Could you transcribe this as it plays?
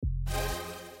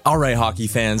All right, hockey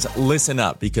fans, listen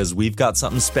up because we've got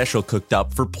something special cooked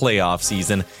up for playoff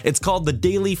season. It's called the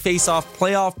Daily Face-Off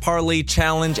Playoff Parlay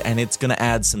Challenge, and it's going to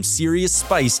add some serious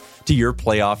spice to your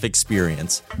playoff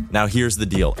experience. Now, here's the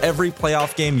deal. Every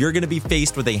playoff game, you're going to be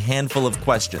faced with a handful of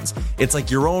questions. It's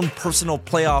like your own personal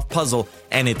playoff puzzle,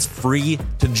 and it's free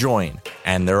to join.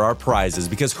 And there are prizes,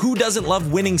 because who doesn't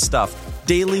love winning stuff?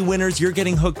 Daily winners, you're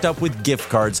getting hooked up with gift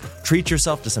cards. Treat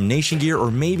yourself to some Nation gear or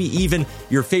maybe even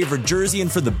your favorite jersey.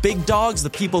 And for the big dogs, the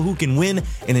people who can win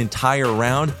an entire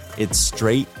round, it's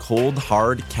straight, cold,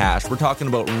 hard cash. We're talking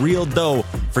about real dough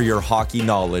for your hockey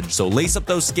knowledge. So lace up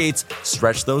those skates,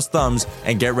 stretch those thumbs,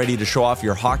 and get ready to show off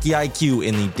your hockey IQ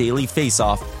in the Daily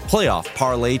Face-Off Playoff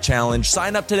Parlay Challenge.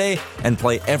 Sign up today and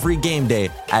play every game day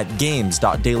at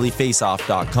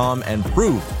games.dailyfaceoff.com and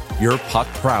prove your puck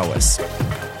prowess.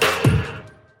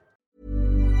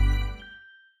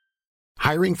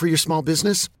 Hiring for your small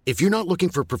business? If you're not looking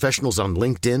for professionals on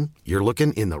LinkedIn, you're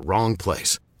looking in the wrong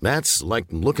place. That's like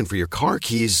looking for your car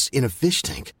keys in a fish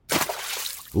tank.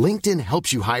 LinkedIn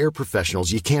helps you hire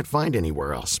professionals you can't find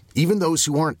anywhere else, even those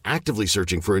who aren't actively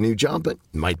searching for a new job but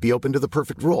might be open to the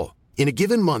perfect role. In a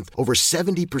given month, over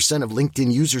 70% of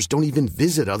LinkedIn users don't even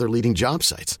visit other leading job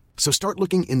sites. So start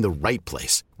looking in the right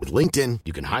place. With LinkedIn,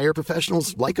 you can hire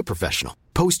professionals like a professional.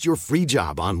 Post your free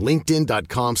job on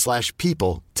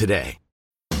linkedin.com/people today.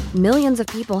 Millions of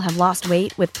people have lost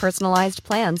weight with personalized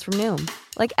plans from Noom.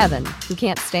 Like Evan, who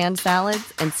can't stand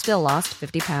salads and still lost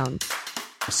 50 pounds.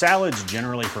 Salads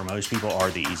generally for most people are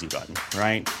the easy button,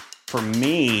 right? For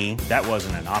me, that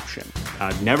wasn't an option.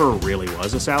 I never really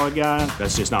was a salad guy.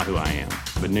 That's just not who I am.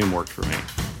 But Noom worked for me.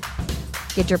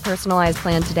 Get your personalized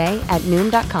plan today at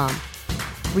Noom.com.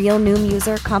 Real Noom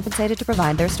user compensated to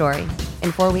provide their story.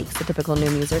 In 4 weeks, the typical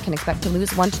Noom user can expect to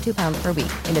lose 1 to 2 pounds per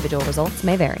week. Individual results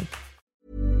may vary.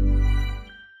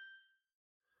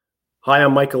 Hi,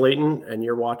 I'm Michael Leighton, and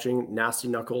you're watching Nasty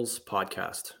Knuckles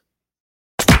Podcast.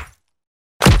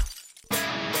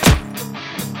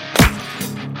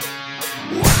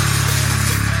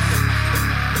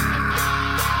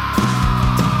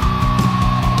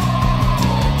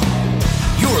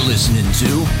 You're listening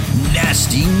to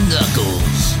Nasty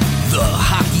Knuckles, the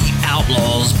Hockey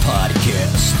Outlaws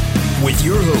Podcast, with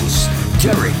your hosts,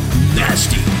 Derek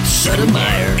Nasty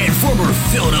Sotomayor and former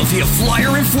Philadelphia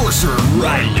Flyer enforcer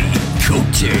Riley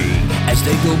Cote, as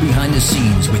they go behind the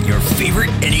scenes with your favorite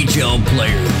NHL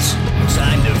players.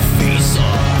 Time to face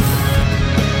off.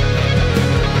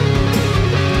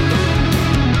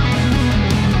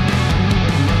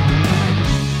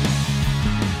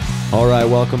 All right,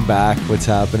 welcome back. What's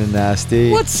happening,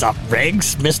 Nasty? What's up,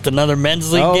 Riggs? Missed another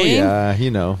men's league game? Oh, yeah,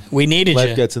 you know. We needed Life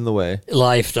you. gets in the way.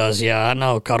 Life does, yeah. I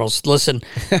know, Cuddles. Listen,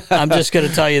 I'm just going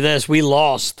to tell you this. We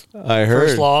lost. I heard.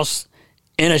 First loss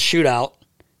in a shootout.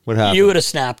 What happened? You would have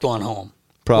snapped one home.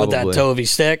 Probably. With that Tovey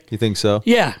stick. You think so?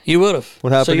 Yeah, you would have.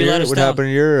 What happened to your, happened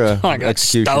to your I got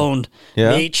execution? stoned.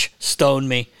 Yeah? Meech stoned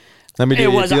me. Let me do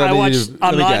It was, I watched,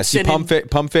 I'm not guess. You sitting.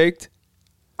 pump faked?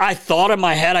 I thought in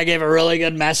my head I gave a really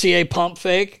good Messier pump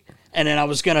fake, and then I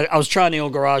was trying the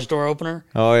old garage door opener.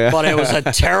 Oh, yeah. But it was a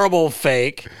terrible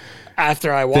fake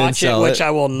after I watch it, which it. I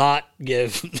will not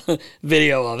give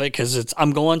video of it because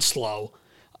I'm going slow.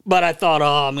 But I thought,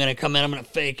 I'm going to come in, I'm going to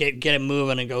fake it, get it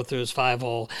moving, and go through his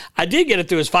 5-hole. I did get it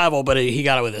through his 5-hole, but he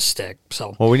got it with a stick.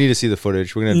 So, well, we need to see the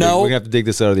footage. We're gonna have to dig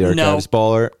this out of the archives.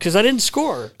 Baller. Because I didn't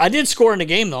score. I did score in the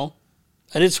game, though.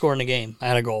 I did score in the game. I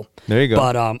had a goal. There you go.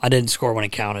 But I didn't score when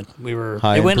it counted.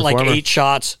 It went like 8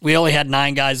 shots. We only had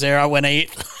 9 guys there. I went 8.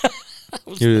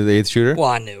 You were the 8th shooter? Well,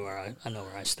 I know where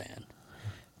I stand.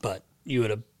 But you would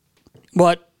have.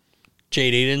 What?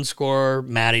 JD didn't score.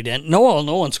 Matty didn't. No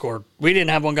one scored. We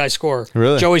didn't have one guy score.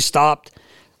 Really? Joey stopped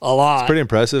a lot. It's pretty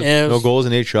impressive. No goals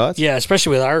in 8 shots? Yeah,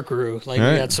 especially with our crew. Like,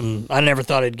 right. We had some. I never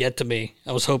thought it'd get to me.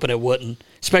 I was hoping it wouldn't.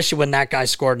 Especially when that guy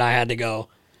scored and I had to go.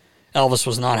 Elvis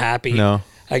was not happy. No.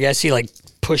 I guess he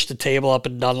pushed the table up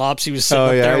in Dunlop's. He was sitting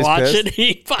up there watching.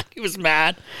 He was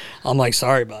mad. I'm like,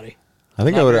 sorry, buddy. I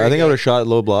think I would have shot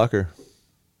low blocker.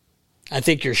 I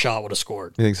think your shot would have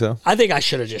scored. You think so? I think I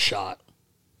should have just shot.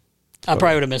 I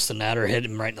probably would have missed the net or hit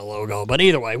him right in the logo. But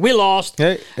either way, we lost.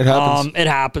 Hey, it happens. It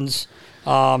happens.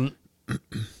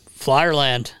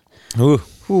 Flyerland. Ooh,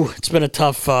 it's been a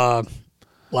tough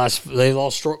they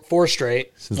lost 4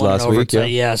 straight. Since last week, yeah.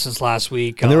 Yeah, since last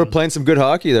week. And they were playing some good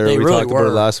hockey there. We really talked about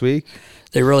it last week.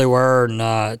 They really were. And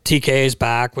TK is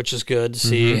back, which is good to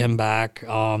see him back.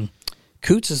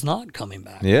 Coots is not coming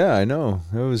back. Yeah, I know.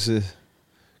 It was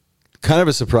kind of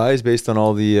a surprise based on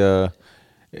all the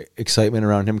excitement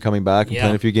around him coming back and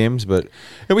playing a few games. But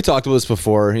and we talked about this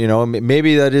before.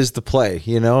 Maybe that is the play.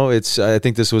 I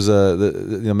think this was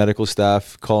the medical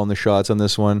staff calling the shots on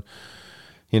this one.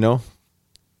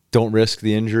 Don't risk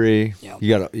the injury.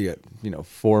 Yep. You got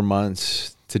 4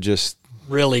 months to just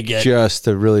really get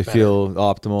to really better. Feel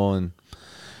optimal, and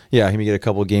he may get a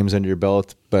couple of games under your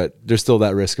belt, but there's still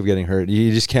that risk of getting hurt.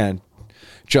 You just can't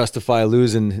justify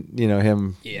losing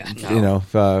him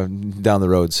down the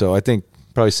road. So I think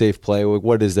probably safe play.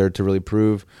 What is there to really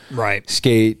prove? Right.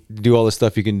 Skate, do all the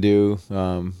stuff you can do.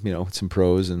 Some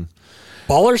pros. And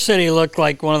Baller said he looked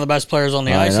like one of the best players on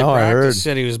the ice at practice. I heard.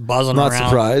 Said he was buzzing around. Not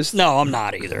surprised. No, I'm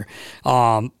not either.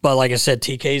 But like I said,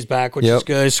 TK's back, which is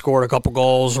good. Scored a couple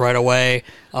goals right away.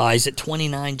 He's at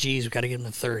 29 Gs. We've got to get him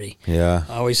to 30. Yeah.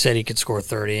 I always said he could score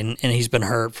 30, and he's been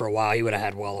hurt for a while. He would have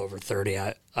had well over 30,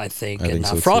 I think. And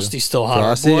so Frosty's still hot.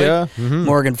 Frosty, boy. yeah. Mm-hmm.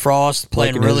 Morgan Frost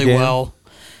playing really well.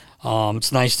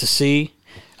 It's nice to see.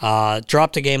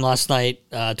 Dropped a game last night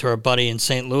to our buddy in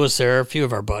St. Louis there. A few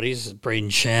of our buddies, Braden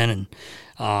Shen and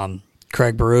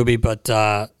Craig Berube,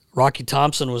 but Rocky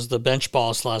Thompson was the bench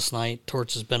boss last night.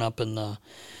 Torch has been up in the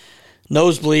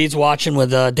nosebleeds watching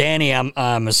with Danny,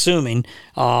 I'm assuming.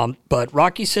 But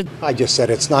Rocky said, I just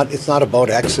said it's not about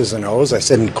X's and O's. I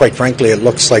said, and quite frankly, it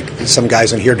looks like some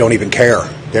guys in here don't even care.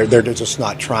 They're just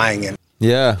not trying. And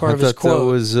I thought that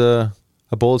was a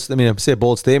bold. I say a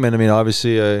bold statement.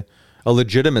 Obviously a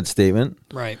legitimate statement.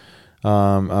 Right.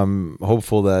 I'm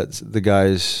hopeful that the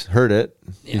guys heard it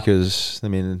because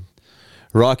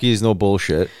Rocky's no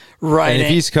bullshit. Right. And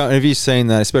if he's saying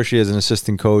that, especially as an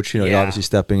assistant coach, obviously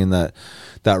stepping in that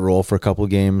role for a couple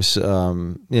of games,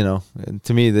 to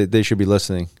me they should be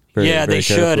listening. They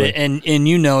should. And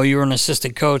you're an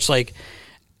assistant coach. Like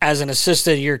as an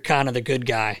assistant, you're kind of the good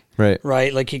guy. Right.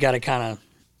 Right. Like you got to kind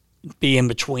of be in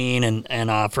between,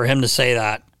 and for him to say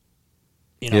that,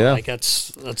 like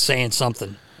that's saying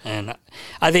something. And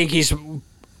I think he's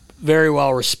very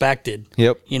well respected.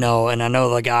 Yep. And I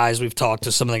know the guys, we've talked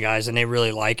to some of the guys, and they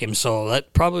really like him. So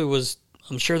that probably was,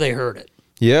 I'm sure they heard it.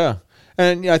 Yeah.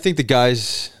 And I think the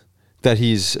guys that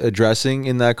he's addressing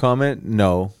in that comment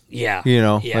know. Yeah.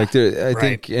 I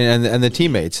think, and the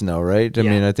teammates know, right?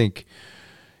 I think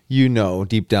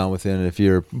deep down within if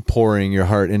you're pouring your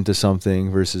heart into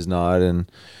something versus not. And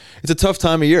it's a tough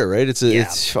time of year, right?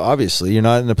 It's obviously you're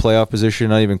not in a playoff position,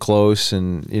 not even close,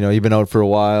 and you've been out for a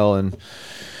while, and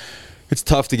it's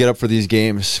tough to get up for these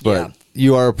games. But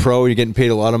you are a pro, you're getting paid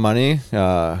a lot of money.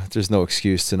 There's no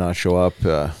excuse to not show up,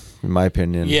 in my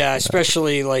opinion. Yeah,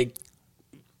 especially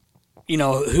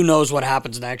who knows what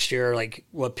happens next year? Like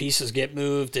what pieces get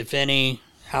moved, if any,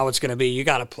 how it's going to be. You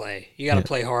got to play. You got to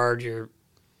play hard.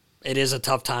 It is a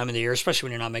tough time of the year, especially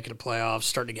when you're not making the playoffs.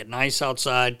 Starting to get nice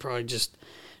outside, probably just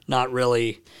not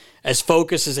really as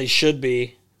focused as they should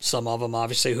be. Some of them,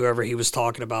 obviously, whoever he was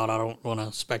talking about, I don't want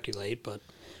to speculate, but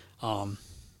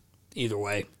either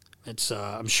way, it's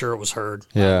I'm sure it was heard.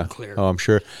 Yeah, clear. Oh, I'm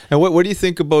sure. And what do you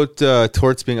think about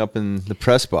Torts being up in the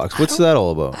press box? What's that all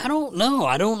about? I don't know.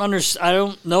 I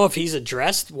don't know if he's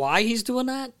addressed why he's doing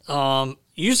that.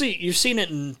 Usually, you've seen it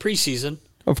in preseason.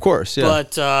 Of course, yeah.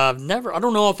 But never. I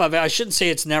don't know if I shouldn't say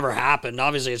it's never happened.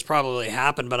 Obviously, it's probably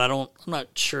happened, but I'm not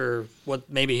sure what.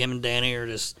 Maybe him and Danny are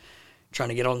just trying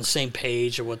to get on the same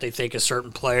page of what they think of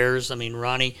certain players.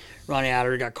 Ronnie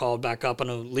Adder got called back up. I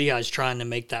know Lehigh's trying to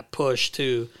make that push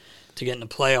to get in the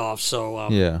playoffs. So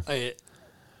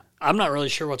I'm not really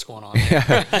sure what's going on.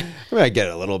 I get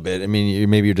it a little bit.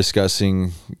 You're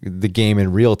discussing the game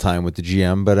in real time with the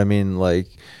GM, but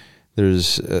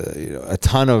there's a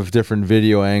ton of different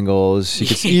video angles. You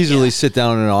could easily sit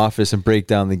down in an office and break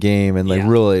down the game and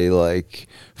really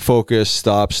focus,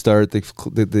 stop, start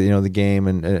the game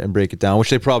and break it down, which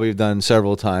they probably have done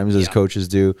several times as coaches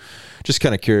do. Just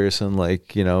kind of curious on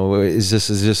is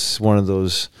this one of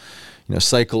those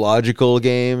psychological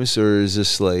games, or is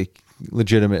this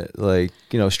legitimate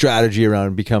strategy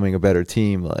around becoming a better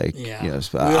team? We have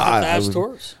to ask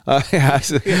Torres.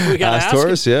 We got ask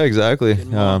Torres. Yeah, exactly.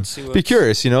 Be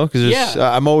curious, because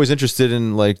I'm always interested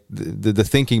in the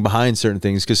thinking behind certain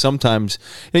things, because sometimes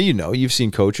you've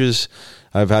seen coaches.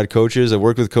 I've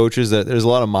worked with coaches that there's a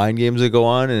lot of mind games that go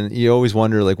on, and you always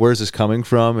wonder where's this coming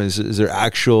from? Is there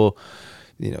actual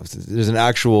there's an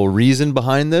actual reason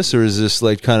behind this, or is this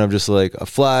kind of just a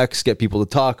flex, get people to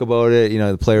talk about it?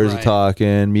 The players are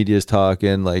talking, media's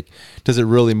talking. Does it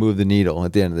really move the needle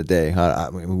at the end of the day?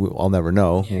 I'll never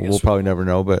know. We'll probably never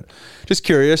know, but just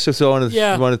curious. So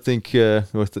I want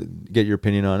to get your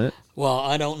opinion on it. Well,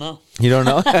 I don't know. You don't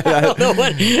know? I don't know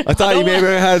what. I thought you maybe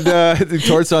had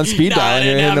Torts on speed dial. I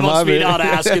didn't have him on speed dial to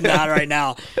ask him that right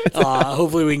now.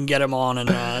 Hopefully we can get him on. And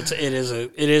it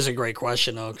is a great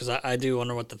question, though, because I do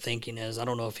wonder what the thinking is. I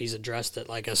don't know if he's addressed it,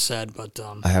 like I said, but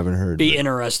I haven't heard. Be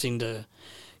interesting to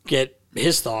get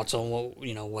his thoughts on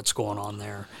what's going on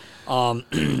there.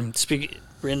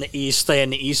 We're in the East. Stay in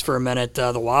the East for a minute.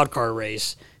 The wild card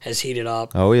race has heated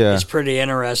up. Oh, yeah. It's pretty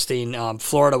interesting.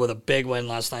 Florida with a big win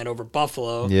last night over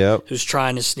Buffalo. Yep. Who's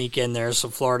trying to sneak in there. So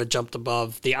Florida jumped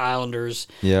above the Islanders.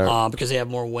 Yeah. Because they have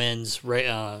more wins,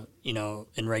 in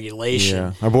regulation.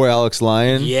 Yeah. Our boy Alex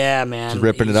Lyon. Yeah, man. Just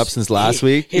ripping it up since last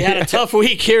week. He had a tough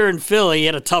week here in Philly. He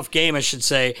had a tough game, I should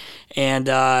say. And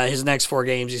his next 4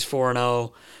 games, he's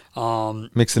 4-0.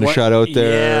 Mixing a shutout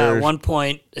there. Yeah, 1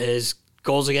 point. His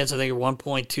goals against, I think,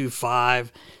 1.25.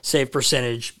 Save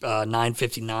percentage,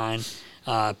 959.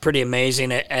 Pretty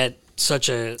amazing at such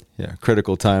a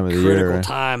critical time of the year. Critical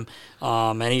time.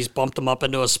 And he's bumped him up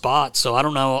into a spot. So I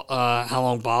don't know how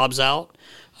long Bob's out.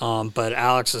 But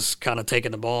Alex has kind of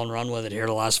taken the ball and run with it here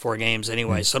the last 4 games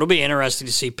anyway. So it'll be interesting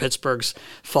to see. Pittsburgh's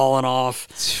fallen off.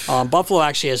 Buffalo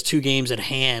actually has 2 games at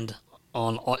hand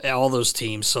on all those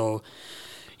teams. So,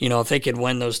 if they could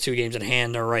win those 2 games at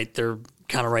hand, they're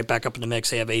kind of right back up in the mix.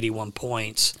 They have 81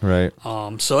 points. Right.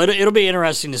 So it'll be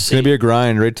interesting to see. It's going to be a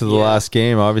grind right to the last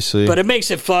game, obviously. But it makes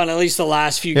it fun, at least the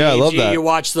last few games. I love that. You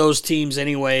watch those teams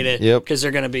anyway because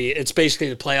they're going to be – it's basically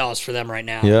the playoffs for them right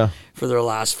now for their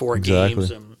last 4 games.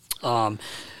 And,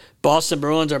 Boston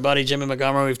Bruins, our buddy Jimmy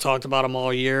Montgomery, we've talked about him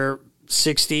all year.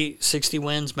 60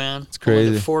 wins, man. It's crazy.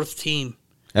 Only the 4th team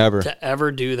to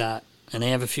ever do that. And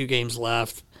they have a few games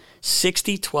left.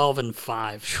 60, 12, and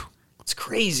 5. It's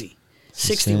crazy.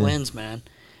 60 wins, man.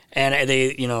 And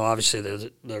they, obviously they're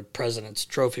the President's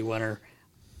Trophy winner.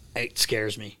 It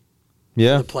scares me.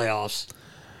 Yeah. The playoffs.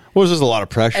 Well, there's just a lot of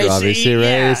pressure, obviously, right?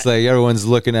 Yeah. It's like everyone's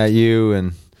looking at you,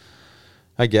 and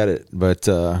I get it. But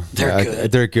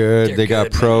they're good. They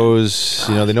got pros.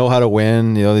 They know how to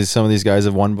win. Some of these guys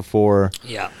have won before.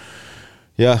 Yeah.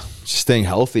 Yeah. Just staying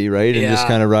healthy, right? And just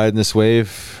kind of riding this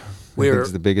wave. I think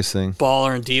is the biggest thing.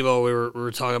 Baller and Debo, we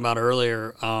were talking about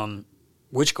earlier.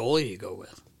 Which goalie do you go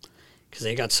with? Because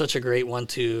they got such a great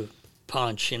 1-2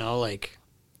 punch,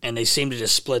 and they seem to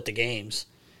just split the games.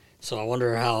 So I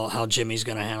wonder how Jimmy's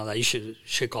going to handle that. You should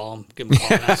call him, give him a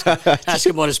call, and ask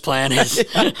him what his plan is.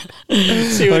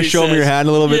 See what show him your hand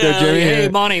a little bit there, Jimmy. Hey,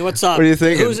 Monty, what's up? What are you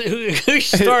thinking? Who's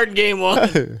starting game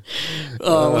 1?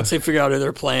 Once they figure out who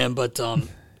they're playing, but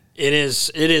it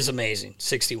is amazing.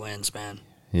 60 wins, man.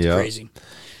 Yeah, crazy.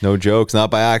 No jokes, not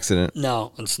by accident.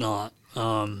 No, it's not.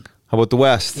 How about the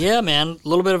West? Yeah, man. A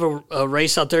little bit of a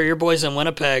race out there. Your boys in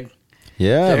Winnipeg.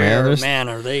 Yeah, man.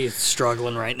 Are they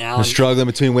struggling right now? They're struggling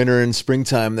between winter and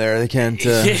springtime there. They can't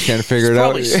figure it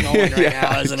out. It's probably snowing right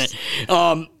now, isn't it?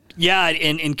 And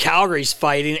Calgary's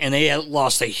fighting, and they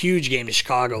lost a huge game to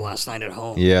Chicago last night at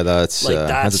home. Yeah, that's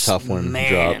a tough one to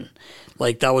drop.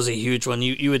 That was a huge one.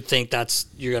 You would think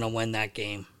you're going to win that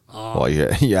game. Well,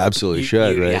 you absolutely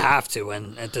should, right? You have to,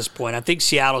 and at this point, I think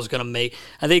Seattle's going to make.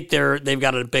 I think they've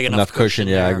got a big enough cushion.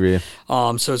 Yeah, there. I agree.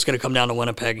 So it's going to come down to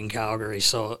Winnipeg and Calgary.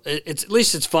 So it's at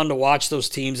least it's fun to watch those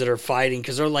teams that are fighting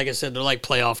because they're like I said, they're like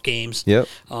playoff games. Yep.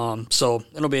 So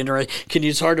it'll be interesting.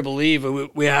 It's hard to believe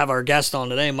we have our guest on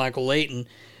today, Michael Leighton.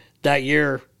 That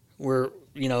year,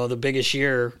 the biggest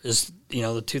year is the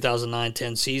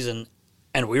 2009-10 season,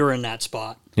 and we were in that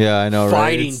spot. Yeah, I know,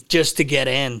 fighting right? just to get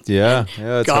in. Yeah,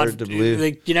 it's hard to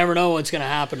believe. You never know what's going to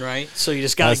happen, right? So you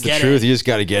just got to get in. That's the truth. You just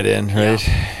got to get in, right?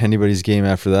 Yeah. Anybody's game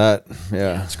after that.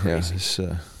 Yeah, it's crazy.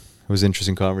 It was an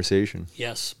interesting conversation.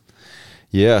 Yes.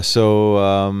 Yeah, so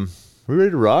are we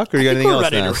ready to rock, or you got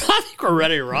anything else? I think we're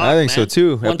ready to rock. I think so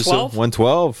too. 112?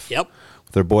 112. Yep.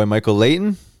 With our boy Michael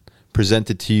Leighton,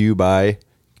 presented to you by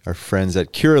our friends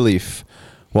at Cureleaf.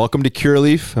 Welcome to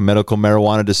Cureleaf, a medical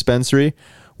marijuana dispensary.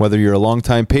 Whether you're a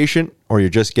longtime patient or you're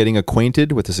just getting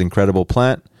acquainted with this incredible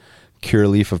plant,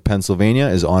 Cureleaf of Pennsylvania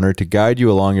is honored to guide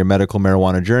you along your medical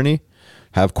marijuana journey.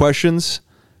 Have questions?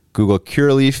 Google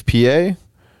Cureleaf PA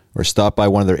or stop by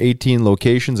one of their 18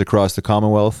 locations across the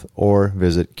Commonwealth or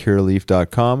visit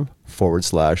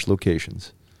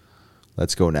cureleaf.com/locations.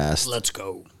 Let's go, Nast. Let's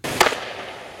go.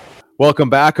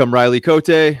 Welcome back. I'm Riley Cote.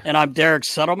 And I'm Derek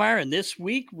Settlemeyer. And this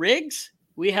week, Riggs,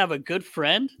 we have a good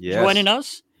friend joining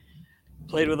us.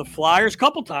 Played with the Flyers a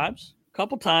couple times.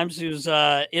 He was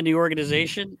in the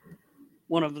organization.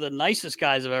 One of the nicest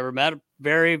guys I've ever met.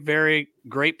 Very, very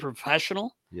great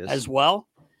professional as well.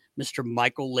 Mr.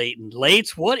 Michael Leighton.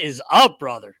 Leighton, what is up,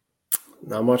 brother?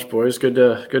 Not much, boys. Good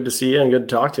to see you and good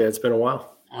to talk to you. It's been a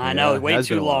while. I know, it way has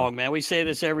been too a while. long, man. We say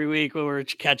this every week when we're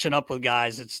catching up with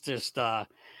guys. It's just it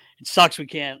sucks we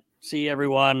can't see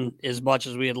everyone as much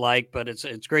as we'd like, but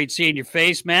it's great seeing your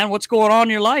face, man. What's going on in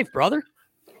your life, brother?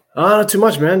 Not too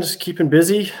much, man. Just keeping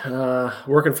busy.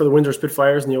 Working for the Windsor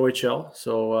Spitfires in the OHL.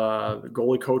 So the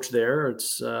goalie coach there.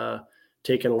 It's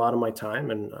taken a lot of my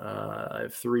time, and I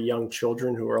have 3 young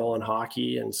children who are all in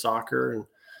hockey and soccer and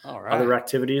other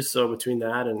activities. So between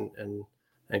that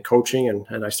and coaching,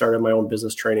 and I started my own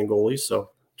business training goalies. So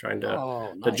trying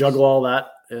to juggle all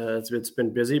that. It's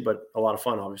been busy, but a lot of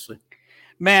fun, obviously.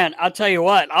 Man, I'll tell you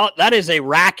what, that is a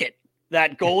racket,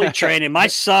 that goalie training. My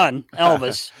son,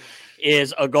 Elvis,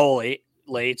 is a goalie,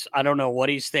 Leighton. I don't know what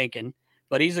he's thinking,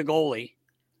 but he's a goalie.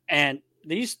 And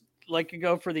these like to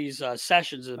go for these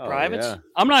sessions in privates. Yeah.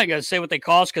 I'm not going to say what they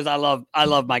cost because I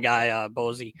love my guy,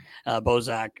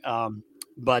 Bozak.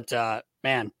 But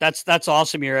man, that's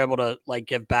awesome. You're able to like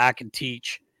give back and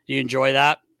teach. Do you enjoy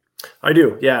that? I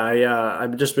do. Yeah.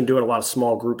 I've just been doing a lot of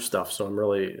small group stuff. So I'm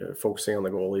really focusing on the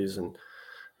goalies, and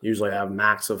usually I have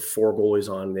max of 4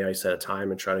 goalies on the ice at a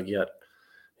time and try to get,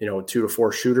 2 to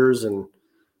 4 shooters. And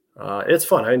it's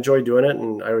fun. I enjoy doing it,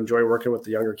 and I enjoy working with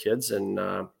the younger kids. And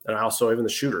I also, even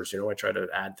the shooters, I try to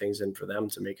add things in for them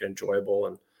to make it enjoyable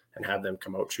and have them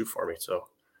come out shoot for me. So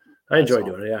I enjoy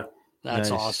doing it. Yeah. That's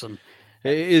awesome.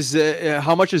 Is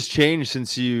how much has changed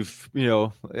since you've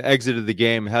exited the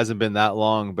game? It hasn't been that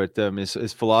long, but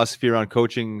is philosophy around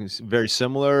coaching very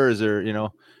similar? Is there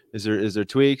is there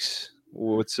tweaks?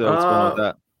 What's going on with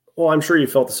that? Well, I'm sure you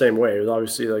felt the same way. It was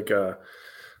obviously like a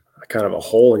kind of a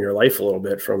hole in your life a little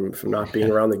bit from not being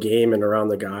around the game and around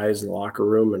the guys in the locker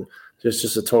room, and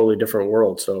just a totally different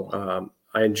world. So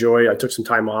I took some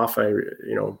time off. 2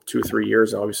 or 3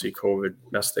 years. Obviously, COVID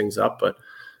messed things up, but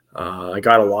I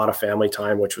got a lot of family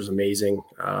time, which was amazing.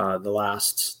 The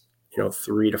last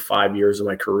 3 to 5 years of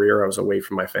my career, I was away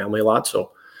from my family a lot,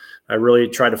 so I really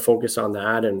tried to focus on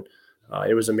that, and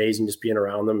it was amazing just being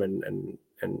around them and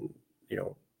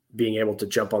being able to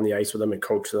jump on the ice with them and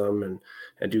coach them and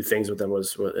do things with them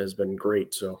has been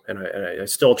great. So, and I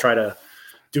still try to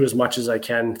do as much as I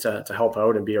can to help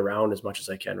out and be around as much as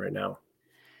I can right now.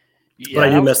 Yeah, but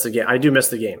I do miss the game. I do miss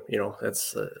the game.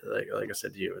 That's like I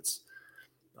said to you, it's,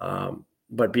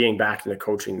 but being back in the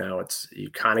coaching now, you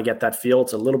kind of get that feel.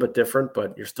 It's a little bit different,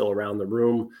 but you're still around the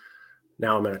room.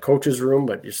 Now I'm in a coach's room,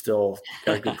 but you're still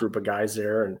got a good group of guys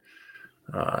there, and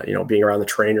being around the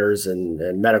trainers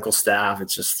and medical staff,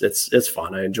 it's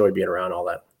fun. I enjoy being around all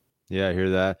that. Yeah, I hear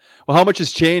that. Well, how much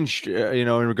has changed, in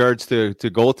regards to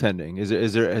goaltending?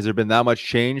 Has there been that much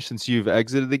change since you've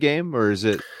exited the game, or is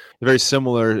it very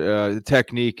similar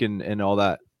technique and all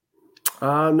that?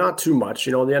 Not too much.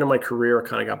 At the end of my career, I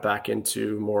kind of got back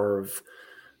into more of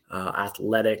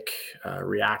athletic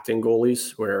reacting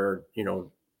goalies, where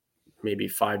maybe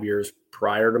 5 years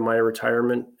prior to my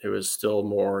retirement, it was still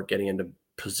more getting into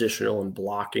positional and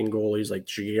blocking goalies. Like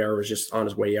GR was just on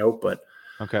his way out, but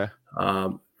okay.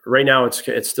 Right now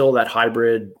it's still that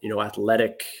hybrid,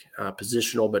 athletic,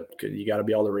 positional, but you got to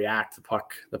be able to react.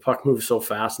 The puck moves so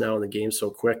fast now, and the game's so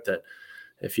quick that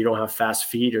if you don't have fast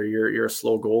feet or you're a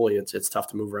slow goalie, it's tough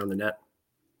to move around the net.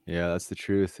 Yeah, that's the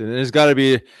truth. And there's got to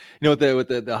be, with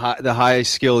the high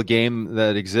skill game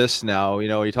that exists now,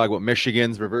 you talk about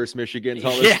Michigans, reverse Michigans,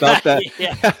 all this stuff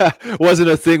that wasn't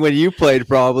a thing when you played,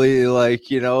 probably, you're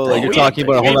talking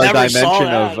about a whole other dimension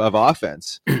of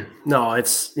offense. No,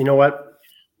 it's, what,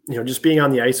 just being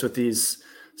on the ice with these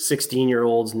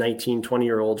 16-year-olds, 19,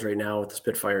 20-year-olds right now with the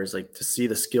Spitfires, like to see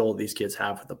the skill these kids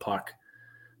have with the puck.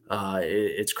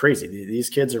 It's crazy. These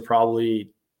kids are probably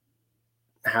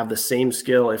have the same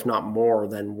skill, if not more,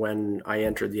 than when I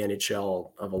entered the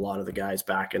NHL of a lot of the guys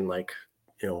back in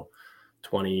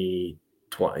 2020,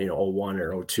 01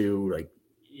 or 02.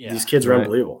 These kids are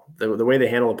unbelievable. The way they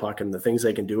handle the puck and the things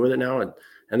they can do with it now, and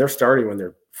they're starting when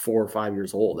they're 4 or 5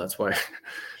 years old. That's why,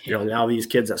 now these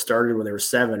kids that started when they were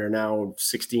 7 are now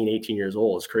 16, 18 years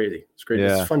old. It's crazy. It's great.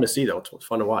 Yeah. It's fun to see though. It's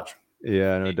fun to watch.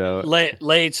 Yeah, no doubt. Leighton,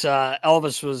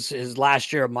 Elvis was his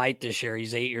last year of Mike this year.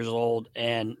 He's 8 years old,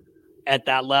 and at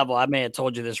that level, I may have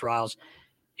told you this, Riles,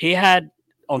 he had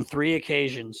on 3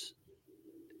 occasions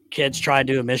kids try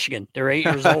to do a Michigan. They're 8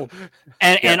 years old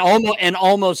and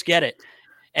almost get it.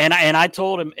 And I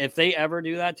told him, if they ever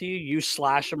do that to you, you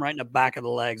slash them right in the back of the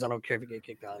legs. I don't care if you get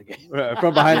kicked out of the game.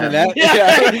 From behind the net?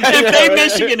 If they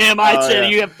Michigan him, I'd say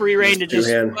you have free reign to just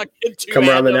come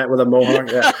around the net with a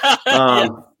mohawk. Yeah.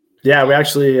 Yeah, we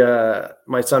actually,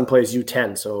 my son plays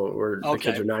U10, so the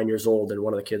kids are 9 years old, and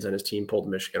one of the kids on his team pulled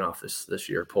Michigan off this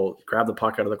year. Grabbed the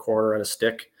puck out of the corner on a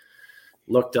stick,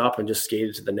 looked up, and just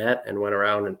skated to the net and went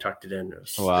around and tucked it in. It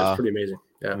was pretty amazing.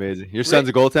 Yeah. Amazing. Your son's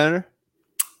a goaltender?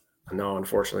 No,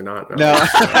 unfortunately not. No.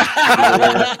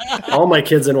 All my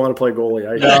kids didn't want to play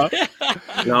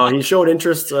goalie. No, he showed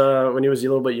interest when he was a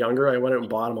little bit younger. I went out and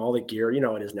bought him all the gear. You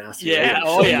know, it is nasty. Yeah. Right?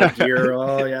 Oh, yeah. Gear.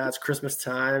 Oh, yeah. It's Christmas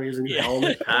time. He was in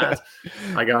helmet, pads.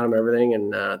 I got him everything.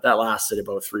 And that lasted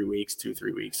about 3 weeks,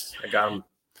 2-3 weeks. I got him.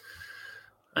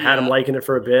 I had him liking it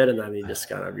for a bit, and then he just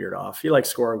kind of veered off. He likes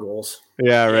scoring goals.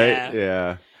 Yeah, right?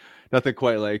 Yeah. Nothing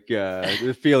quite like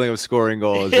the feeling of scoring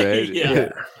goals, right? Yeah.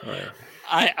 Oh, yeah.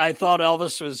 I thought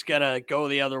Elvis was going to go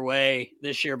the other way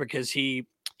this year because he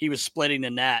was splitting the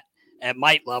net at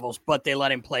mite levels, but they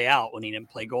let him play out when he didn't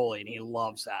play goalie, and he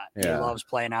loves that. Yeah. He loves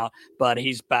playing out, but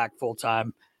he's back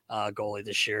full-time goalie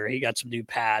this year. He got some new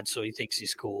pads, so he thinks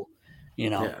he's cool, you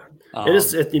know.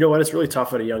 Yeah. You know what? It's really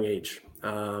tough at a young age.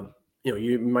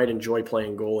 You might enjoy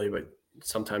playing goalie, but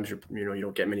sometimes you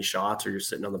don't get many shots, or you're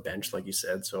sitting on the bench, like you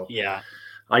said. So yeah,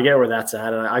 I get where that's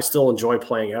at, and I still enjoy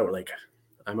playing out. Like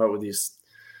I'm out with these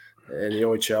in the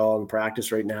OHL in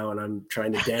practice right now, and I'm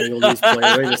trying to dangle these players.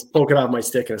 I just poke it off my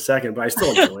stick in a second, but I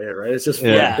still enjoy it. Right? It's just fun.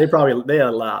 Yeah.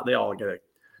 They all get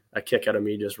a kick out of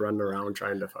me just running around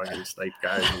trying to fucking snipe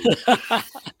guys and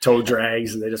toe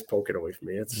drags, and they just poke it away from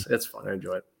me. It's fun. I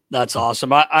enjoy it. That's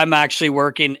awesome. I'm actually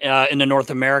working in the North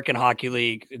American Hockey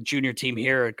League junior team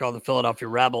here called the Philadelphia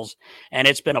Rebels. And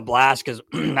it's been a blast because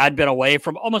I'd been away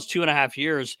from almost 2.5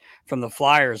 years from the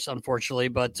Flyers, unfortunately.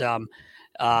 But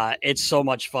it's so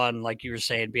much fun, like you were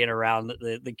saying, being around.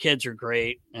 The kids are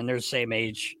great, and they're the same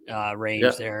age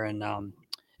range there. And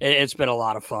it's been a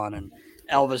lot of fun. And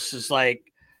Elvis is like,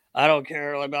 I don't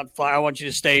care about Fly. I want you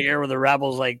to stay here with the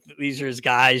Rebels. Like, these are his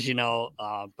guys, you know.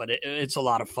 But it's a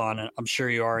lot of fun, and I'm sure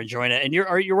you are enjoying it. And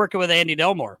you're working with Andy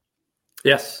Delmore.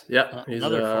 Yes, yeah.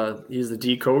 He's the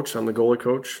D coach. I'm the goalie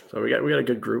coach. So we got a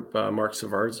good group. Mark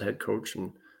Savard's the head coach,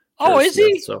 and is Smith,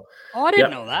 he? So I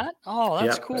didn't know that. Oh,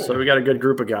 that's cool. So we got a good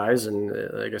group of guys, and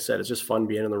like I said, it's just fun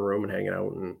being in the room and hanging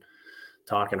out and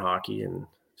talking hockey and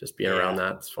just being around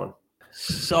that. It's fun.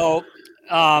 So,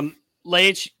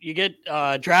 Leach, you get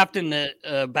drafted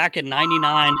back in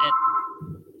 '99.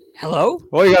 Hello?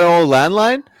 Oh, you got an old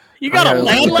landline? You got a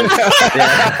landline?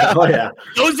 Yeah. Oh yeah.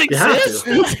 Those exist?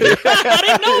 I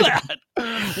didn't know that.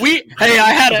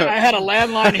 I had a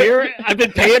landline here. I've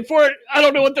been paying for it. I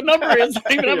don't know what the number is.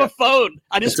 I don't even have a phone.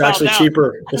 It's actually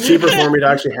cheaper. It's cheaper for me to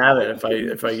actually have it.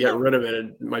 If I get rid of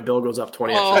it, my bill goes up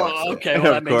 20. Oh, okay.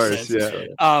 Well, that makes sense.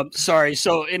 Yeah. Sorry.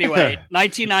 So anyway,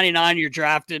 1999, you're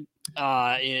drafted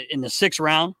in the 6th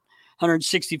round,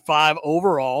 165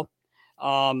 overall.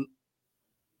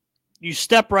 You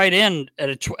step right in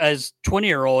as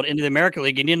 20-year-old into the American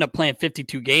League, and you end up playing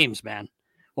 52 games, man.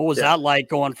 What was that like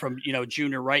going from,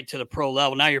 junior right to the pro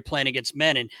level? Now you're playing against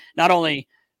men, and not only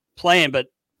playing, but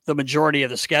the majority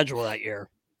of the schedule that year.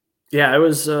 Yeah, it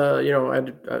was,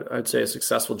 I'd say a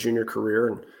successful junior career,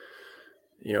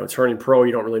 and, turning pro,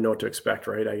 you don't really know what to expect,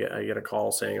 right? I get a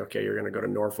call saying, okay, you're going to go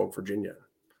to Norfolk, Virginia.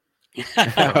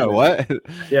 What?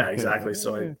 Yeah, exactly.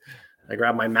 So I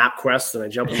grabbed my MapQuest and I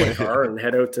jumped in my car and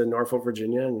head out to Norfolk,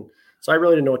 Virginia. And so I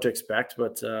really didn't know what to expect,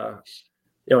 but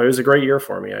it was a great year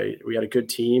for me. We had a good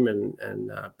team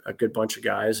and a good bunch of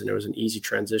guys, and it was an easy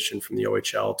transition from the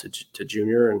OHL to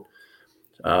junior. And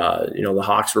the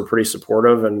Hawks were pretty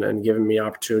supportive and giving me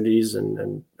opportunities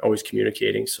and always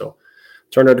communicating. So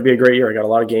it turned out to be a great year. I got a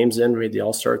lot of games in, made the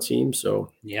All-Star team.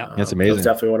 So that's amazing. That's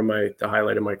definitely the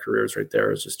highlight of my career is right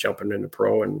there, is just jumping into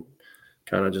pro and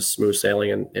kind of just smooth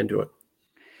sailing into it.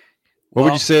 What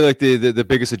would you say like the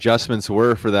biggest adjustments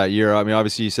were for that year? I mean,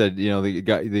 obviously you said, the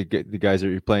guys that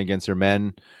you're playing against are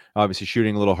men, obviously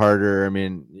shooting a little harder. I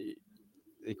mean,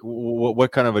 like,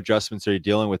 what kind of adjustments are you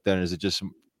dealing with then? Is it just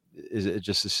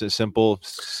simple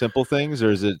things,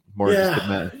 or is it more just the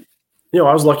men?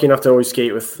 I was lucky enough to always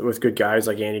skate with good guys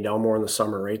like Andy Delmore in the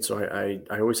summer, right? So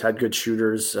I always had good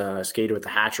shooters, skated with the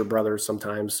Hatcher brothers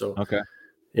sometimes. So okay.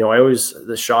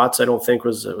 The shots I don't think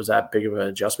was that big of an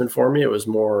adjustment for me. It was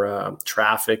more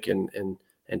traffic and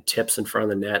tips in front of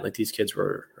the net. Like these kids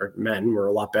were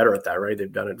a lot better at that, right? They've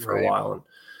done it for a while.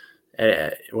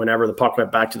 And whenever the puck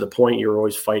went back to the point, you were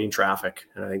always fighting traffic.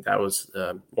 And I think that was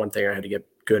one thing I had to get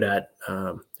good at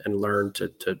and learn to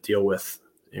deal with,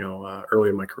 early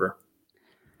in my career.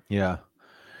 Yeah.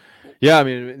 Yeah, I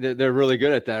mean, they're really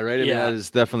good at that, right? I mean, that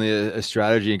is definitely a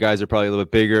strategy, and guys are probably a little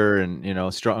bit bigger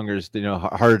and, stronger,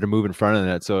 harder to move in front of the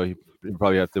net. So you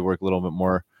probably have to work a little bit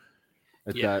more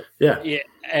at that. Yeah.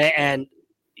 And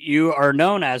you are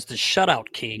known as the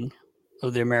shutout king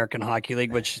of the American Hockey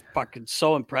League, which is fucking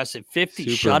so impressive. 50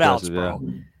 Super shutouts, impressive, bro.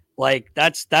 Yeah. Like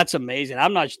that's amazing.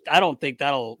 I don't think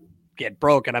that'll get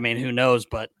broken. I mean, who knows,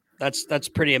 but that's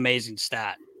pretty amazing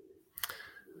stat.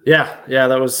 Yeah.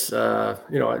 That was,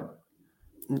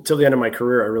 until the end of my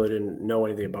career, I really didn't know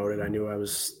anything about it. I knew I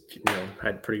was,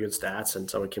 had pretty good stats, and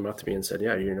someone came up to me and said,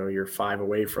 "Yeah, you're 5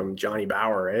 away from Johnny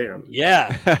Bauer, eh?"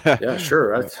 Yeah. Yeah,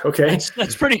 sure. That's okay.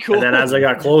 That's pretty cool. And then as I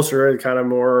got closer, kind of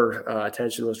more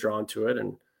attention was drawn to it.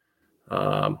 And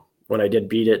when I did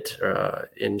beat it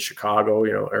in Chicago,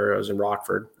 or I was in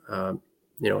Rockford,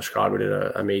 Chicago did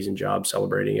an amazing job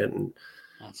celebrating it. And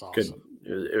that's awesome. Good.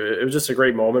 It was just a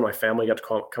great moment. My family got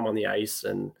to come on the ice,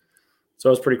 and so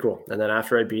it was pretty cool. And then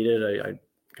after I beat it, I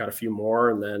got a few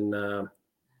more, and then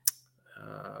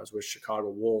I was with Chicago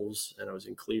Wolves, and I was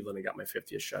in Cleveland. I got my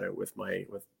 50th shutout with my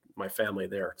family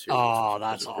there too. Oh,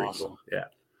 that's awesome. Cool. Yeah,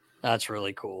 that's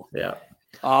really cool. Yeah.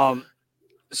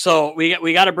 So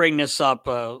we got to bring this up.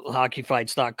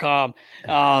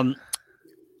 Hockeyfights.com.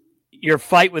 Your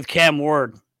fight with Cam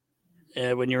Ward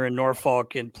when you're in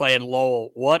Norfolk and playing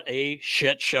Lowell. What a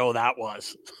shit show that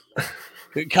was.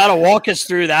 Kind of walk us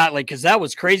through that, because that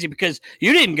was crazy, because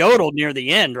you didn't go till near the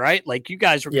end, right? Like you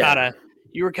guys were kind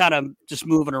of just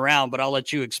moving around, but I'll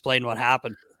let you explain what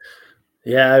happened.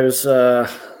 Yeah, it was,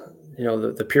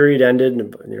 the period ended,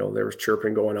 and, there was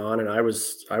chirping going on, and I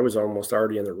was almost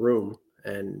already in the room,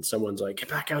 and someone's like, get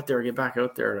back out there.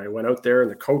 And I went out there,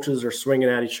 and the coaches are swinging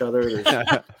at each other. There's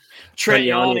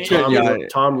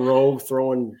Tom Rowe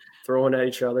throwing at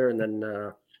each other. And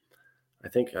then, I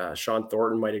think Sean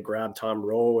Thornton might have grabbed Tom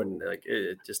Rowe, and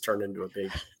it just turned into a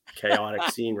big chaotic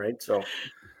scene, right? So,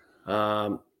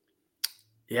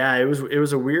 it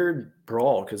was a weird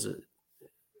brawl, because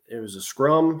it was a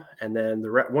scrum, and then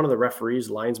one of the referees,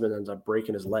 linesman, ends up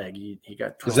breaking his leg. He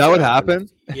got. Is that what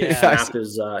happened? Yeah, snapped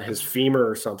his femur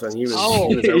or something. He was out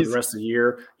the rest of the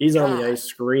year. He's on the ice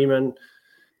screaming,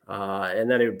 and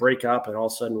then it would break up, and all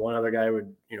of a sudden one other guy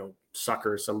would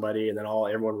sucker somebody, and then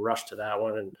everyone rushed to that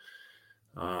one,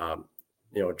 and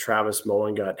Travis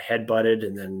Mullen got headbutted,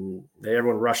 and then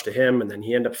everyone rushed to him, and then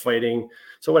he ended up fighting.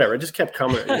 So whatever, it just kept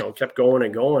coming, kept going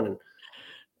and going. And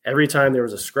every time there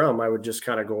was a scrum, I would just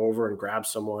kind of go over and grab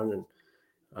someone. And,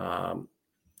 I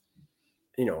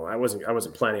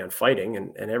wasn't planning on fighting.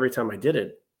 And every time I did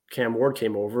it, Cam Ward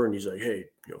came over and he's like, "Hey,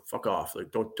 fuck off. Like,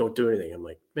 don't do anything." I'm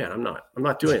like, "Man, I'm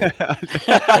not doing it."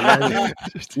 And then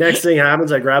next thing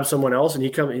happens, I grab someone else,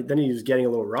 and then he's getting a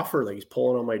little rougher. Like, he's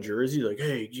pulling on my jersey, like,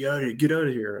 "Hey, get out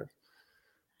of here.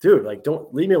 Dude, like,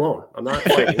 don't leave me alone. I'm not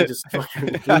fighting. Just fucking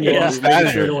leave me alone. Just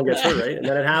making sure no one gets hurt." Right. And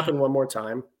then it happened one more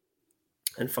time.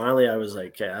 And finally I was like,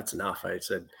 "Okay, that's enough." I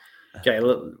said, "Okay,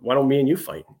 why don't me and you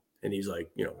fight?" And he's like,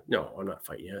 "No, I'm not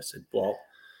fighting you." I said, "Well,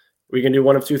 we can do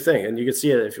one of two things." And you can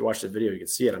see it if you watch the video, you can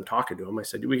see it. I'm talking to him. I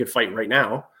said, "We could fight right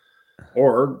now,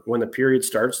 or when the period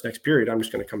starts, next period, I'm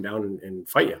just going to come down and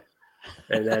fight you."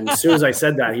 And then as soon as I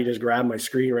said that, he just grabbed my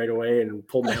screen right away and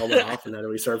pulled my helmet off, and then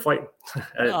we started fighting.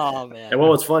 Oh, man. And what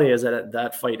was funny is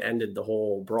that fight ended the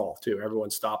whole brawl too. Everyone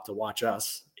stopped to watch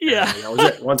us. Yeah. And that was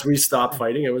it. Once we stopped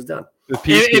fighting, it was done.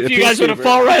 If you guys would have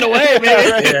fought right away, maybe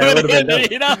it would have been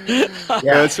done.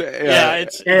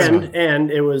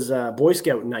 And it was Boy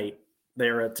Scout night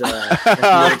there at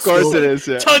of course school. It is.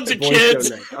 Yeah. Tons of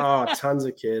kids. Oh, tons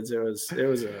of kids. It was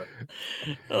a.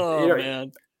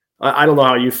 Man. I don't know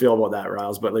how you feel about that,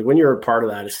 Riles, but like when you're a part of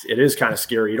that, it is kind of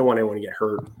scary. You don't want anyone to get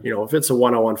hurt. If it's a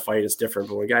one-on-one fight, it's different.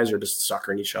 But when guys are just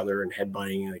suckering each other and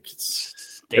headbutting, like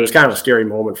it was kind of a scary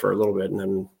moment for a little bit. And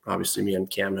then obviously me and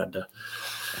Cam had to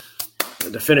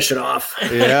finish it off.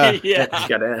 Yeah.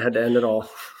 had to end it all.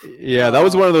 Yeah, that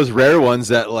was one of those rare ones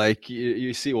that, like,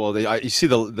 you see. Well, you see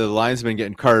the linesman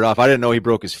getting carted off. I didn't know he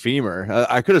broke his femur.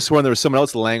 I could have sworn there was someone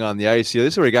else laying on the ice.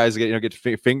 This is where guys get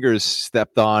fingers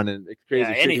stepped on, and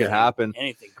crazy shit could happen.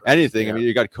 Anything. Yeah. I mean,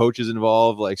 you got coaches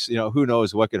involved. Like, who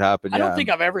knows what could happen. I don't think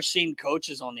I've ever seen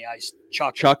coaches on the ice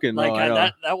chucking. Like,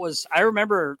 that was. I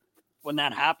remember when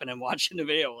that happened and watching the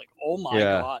video. Like, oh my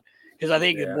god. Because I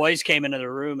think the boys came into the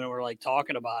room and were like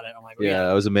talking about it. I'm like,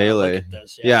 it was a melee.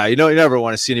 Yeah, you never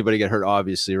want to see anybody get hurt,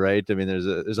 obviously, right? I mean,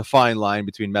 there's a fine line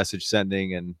between message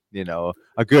sending and a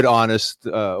good, honest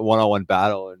one-on-one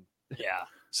battle and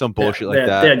some bullshit like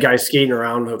that. They had guys skating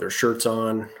around with their shirts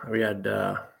on. We had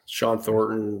Sean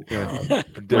Thornton,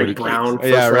 Mike Brown,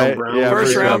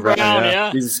 first round Brown.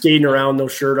 Yeah, he's skating around, no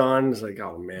shirt on. It's like,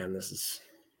 oh man, this is.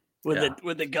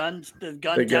 With the guns, the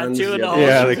gun the guns, tattoo, and all.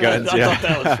 Yeah, the guns. I thought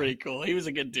that was pretty cool. He was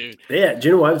a good dude. Do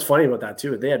you know what was funny about that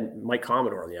too? They had Mike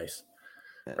Commodore on the ice.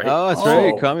 Right? Oh, that's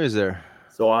right. Commodore there.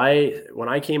 So when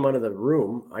I came out of the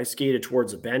room, I skated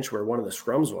towards the bench where one of the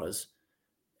scrums was,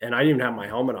 and I didn't even have my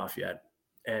helmet off yet.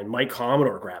 And Mike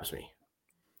Commodore grabs me,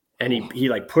 and he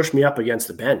like pushed me up against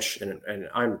the bench, and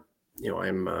I'm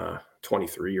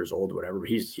 23 years old, or whatever. But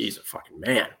he's a fucking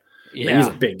man. Yeah, he's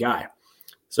a big guy.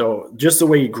 So just the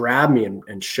way he grabbed me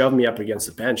and shoved me up against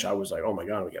the bench, I was like, oh my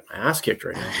God, I'm gonna get my ass kicked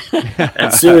right now. And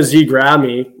as soon as he grabbed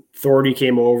me, Thordy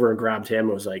came over and grabbed him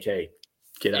and was like, hey,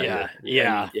 get out of here.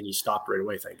 Yeah. And he stopped right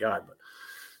away, thank God.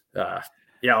 But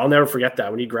yeah, I'll never forget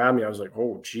that. When he grabbed me, I was like,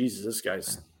 oh, Jesus, this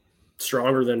guy's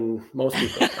stronger than most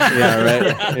people. Yeah,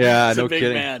 right. Yeah, no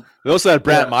kidding. Man. We also had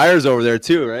Brant Myers over there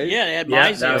too, right? Yeah, they had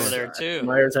Myers over there too.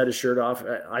 Myers had his shirt off.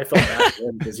 I felt bad for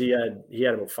him because he had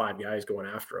about 5 guys going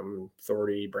after him.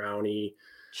 Thordy, Brownie.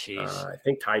 I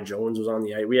think Ty Jones was on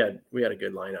the ice. We had a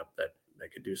good lineup that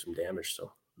could do some damage.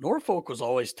 So Norfolk was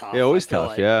always tough. Yeah, always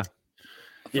tough. Yeah.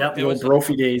 Yeah, the old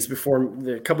Brophy days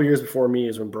a couple years before me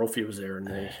is when Brophy was there,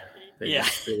 and they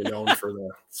were known for the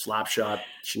slap shot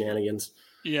shenanigans.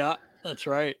 Yeah, that's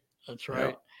right. That's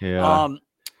right. Yeah.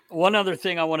 One other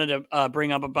thing I wanted to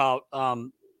bring up about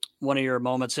one of your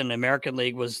moments in the American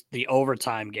League was the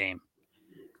overtime game.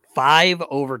 5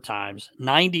 overtimes,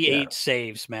 98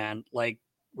 saves, man. Like,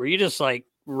 were you just like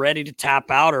ready to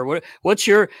tap out, or what's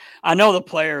your? I know the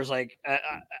players like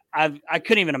I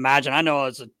couldn't even imagine. I know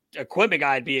as an equipment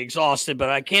guy, I'd be exhausted, but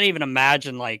I can't even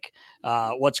imagine like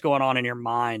what's going on in your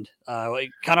mind.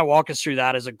 Kind of walk us through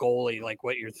that as a goalie, like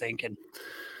what you're thinking.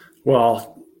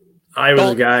 Well, I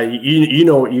was a guy, you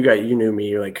knew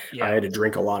me, like I had to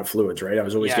drink a lot of fluids, right? I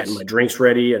was always getting my drinks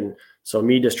ready. And so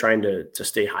me just trying to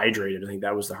stay hydrated, I think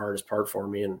that was the hardest part for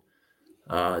me.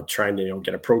 And trying to,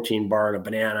 get a protein bar and a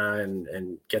banana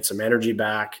and get some energy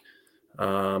back.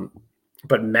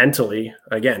 But mentally,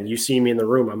 again, you see me in the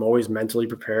room, I'm always mentally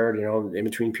prepared, in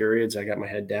between periods, I got my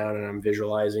head down and I'm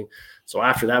visualizing. So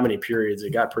after that many periods,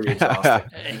 it got pretty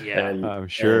exhausting. I'm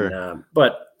sure.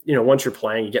 But once you're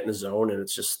playing, you get in the zone and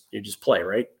you just play,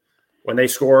 right? When they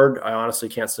scored, I honestly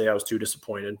can't say I was too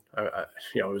disappointed.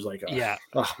 It was like,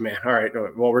 oh man, all right,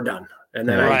 well, we're done. And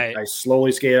then I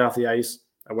slowly skated off the ice.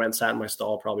 I went and sat in my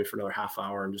stall probably for another half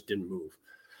hour and just didn't move.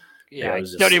 Yeah, I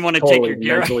don't even want to take your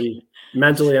gear.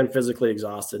 Mentally and physically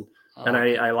exhausted. And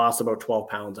I lost about 12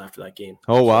 pounds after that game.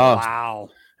 Oh, wow. Wow.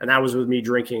 And that was with me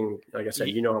drinking, like I said,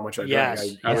 how much I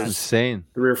drank. That's insane.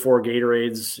 3 or 4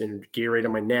 Gatorades and Gatorade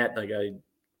on my net. Like I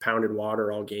pounded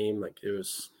water all game. Like it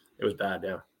was bad.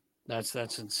 Yeah. That's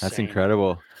insane. That's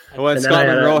incredible. Then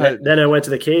I went to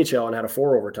the KHL and had a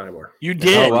 4 overtime war. You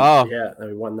did? Oh, wow. Yeah.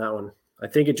 I won that one. I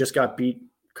think it just got beat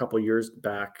a couple of years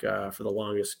back for the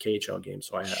longest KHL game.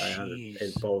 So I had it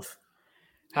in both.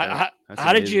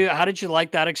 How did you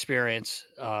like that experience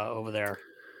over there?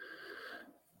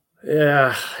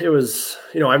 Yeah, it was,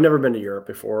 I've never been to Europe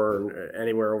before or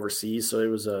anywhere overseas. So it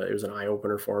was an eye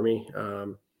opener for me.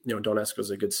 Donetsk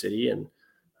was a good city, and,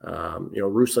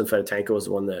 Ruslan Fedotenko was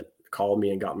the one that called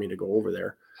me and got me to go over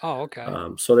there. Oh, okay.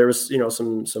 So there was,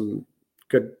 some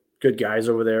good guys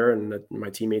over there, and my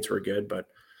teammates were good, but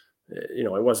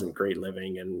it wasn't great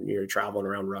living, and you're traveling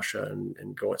around Russia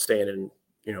and staying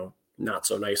in, not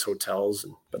so nice hotels.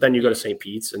 But then you go to St.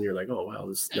 Pete's and you're like, oh, wow,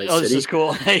 this is a nice city. This is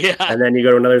cool. Yeah. And then you go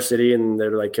to another city and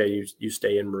they're like, hey, you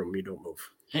stay in room, you don't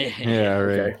move. Yeah,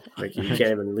 right. Okay? Like you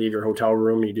can't even leave your hotel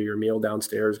room. You do your meal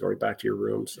downstairs, go right back to your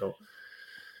room. So,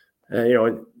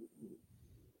 it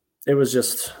was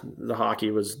just, the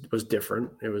hockey was different.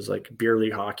 It was like beer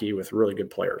league hockey with really good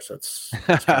players. That's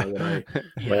kind of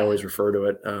what I always refer to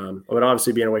it. But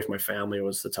obviously being away from my family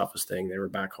was the toughest thing. They were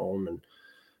back home, and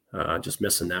just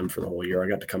missing them for the whole year. I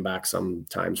got to come back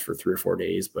sometimes for 3 or 4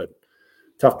 days, but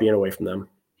tough being away from them.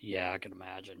 Yeah, I can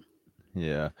imagine.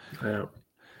 Yeah. Yeah.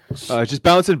 Just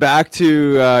bouncing back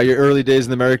to your early days in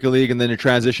the American League and then your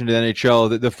transition to the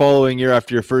NHL. The following year,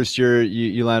 after your first year,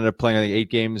 you landed up playing, I think, 8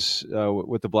 games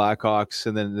with the Blackhawks.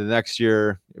 And then the next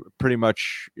year, pretty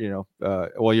much, you're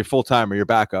full-time or you're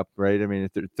backup, right? I mean,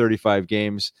 35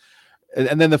 games.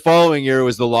 And then the following year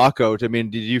was the lockout. I mean,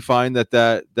 did you find that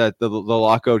the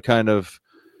lockout kind of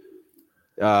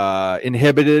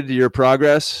inhibited your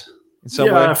progress in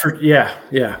some way? Yeah.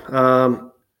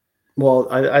 Well,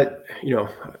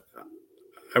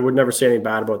 I would never say anything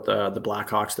bad about the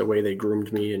Blackhawks, the way they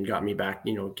groomed me and got me back,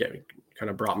 kind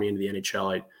of brought me into the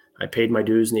NHL. I paid my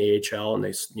dues in the AHL, and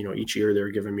they, each year they were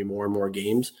giving me more and more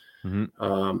games.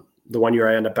 Mm-hmm. The one year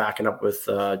I ended up backing up with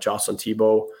Jocelyn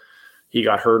Thibault. He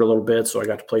got hurt a little bit, so I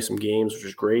got to play some games, which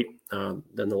was great. Then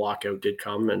the lockout did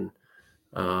come, and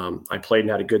I played and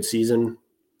had a good season.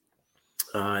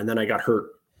 And then I got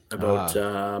hurt about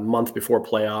a month before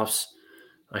playoffs.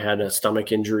 I had a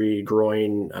stomach injury,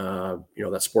 groin,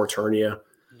 that sports hernia.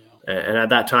 Yeah. And at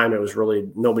that time, it was really,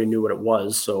 nobody knew what it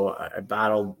was. So I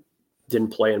battled,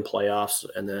 didn't play in playoffs,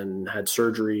 and then had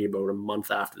surgery about a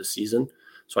month after the season.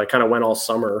 So I kind of went all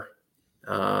summer,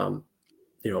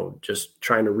 just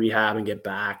trying to rehab and get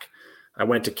back. I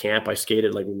went to camp. I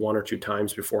skated like 1 or 2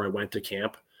 times before I went to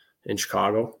camp in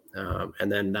Chicago.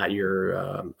 And then that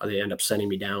year, they ended up sending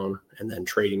me down and then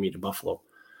trading me to Buffalo.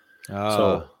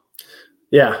 So,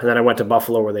 yeah. And then I went to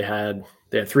Buffalo where they had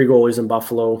 3 goalies in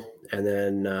Buffalo. And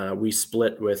then we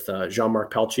split with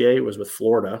Jean-Marc Pelletier was with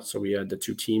Florida. So we had the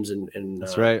 2 teams in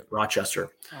That's right. Rochester.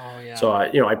 Oh, yeah. So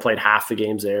I played half the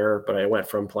games there, but I went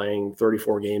from playing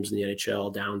 34 games in the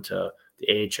NHL down to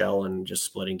the AHL and just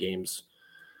splitting games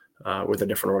with a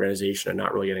different organization and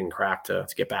not really getting cracked to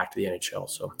get back to the NHL.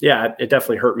 So yeah, it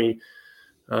definitely hurt me.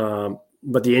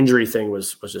 But the injury thing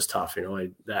was just tough.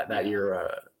 That year,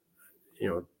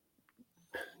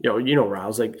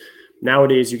 Rouse, like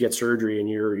nowadays you get surgery and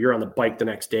you're on the bike the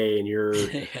next day and you're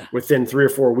within 3 or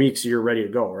 4 weeks, you're ready to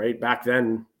go. Right. Back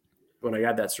then when I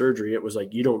had that surgery, it was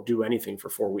like, you don't do anything for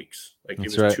 4 weeks. Like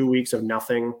That's it was right. 2 weeks of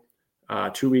nothing,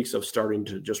 2 weeks of starting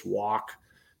to just walk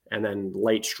and then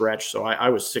light stretch. So I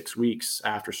was 6 weeks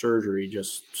after surgery,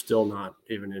 just still not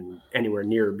even in anywhere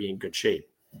near being good shape.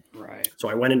 Right. So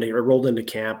I rolled into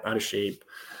camp out of shape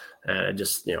and I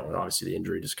just, obviously the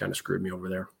injury just kind of screwed me over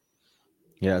there.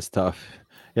 Yeah, it's tough.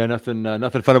 Yeah, nothing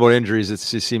fun about injuries. It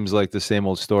seems like the same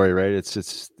old story, right?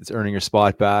 It's earning your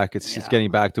spot back. It's getting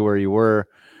back to where you were.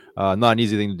 Not an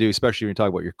easy thing to do, especially when you talk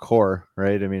about your core,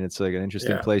 right? I mean, it's like an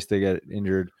interesting place to get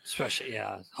injured. Especially,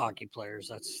 hockey players.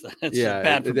 That's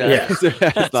bad for me.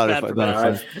 It's not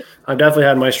fun. I've definitely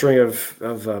had my string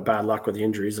of bad luck with the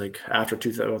injuries. Like after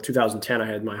 2010, I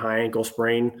had my high ankle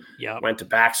sprain, went to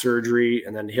back surgery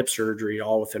and then hip surgery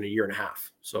all within a year and a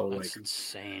half. So that's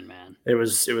insane, man. It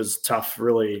was tough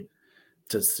really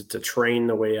to train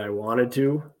the way I wanted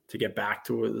to get back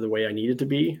to the way I needed to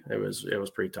be. It was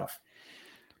pretty tough.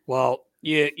 Well,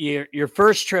 your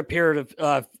first trip here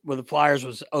to with the Flyers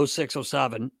was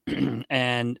 06-07,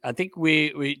 and I think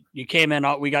you came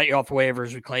in. We got you off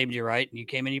waivers. We claimed you, right? And you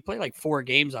came in. You played like 4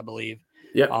 games, I believe.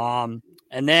 Yeah.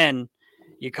 And then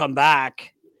you come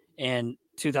back in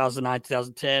 2009,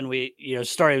 2010. We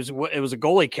started. It was a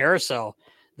goalie carousel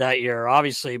that year,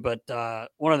 obviously, but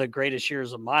one of the greatest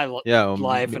years of my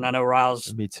life. And I know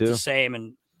Riles, me too. the same,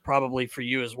 and probably for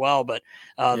you as well. But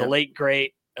the late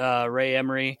great Ray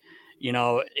Emery,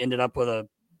 ended up with a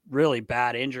really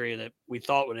bad injury that we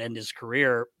thought would end his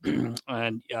career.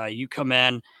 And you come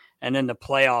in, and then the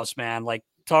playoffs, man. Like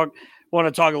want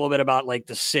to talk a little bit about like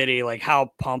the city, like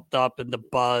how pumped up and the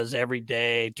buzz every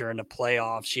day during the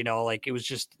playoffs. Like it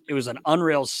was an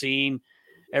unreal scene.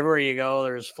 Everywhere you go,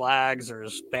 there's flags,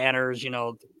 there's banners.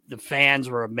 The fans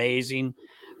were amazing.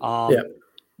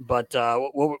 But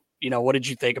what did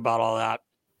you think about all that?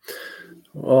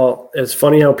 Well, it's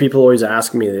funny how people always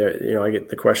ask me. I get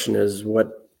the question is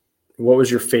what was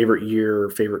your favorite year, or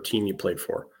favorite team you played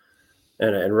for,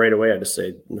 and right away I just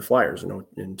say the Flyers,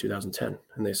 in 2010,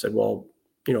 and they said, well,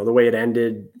 the way it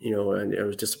ended, and it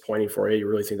was disappointing for you. You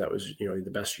really think that was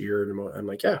the best year? I'm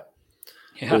like, yeah.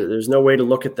 There's no way to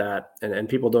look at that, and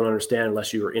people don't understand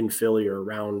unless you were in Philly or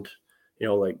around,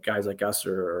 like guys like us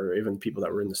or even people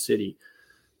that were in the city,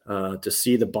 to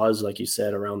see the buzz, like you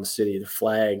said, around the city, the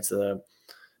flags, the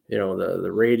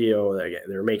radio,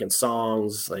 they were making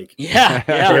songs, like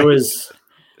it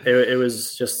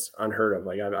was just unheard of.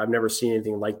 Like I've never seen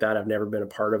anything like that. I've never been a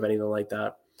part of anything like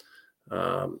that.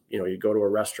 You go to a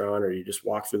restaurant or you just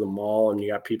walk through the mall and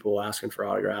you got people asking for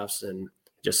autographs and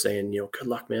just saying, good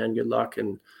luck, man, good luck,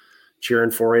 and cheering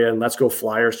for you, and let's go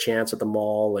Flyers chants at the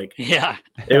mall. Like,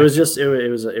 it was just, it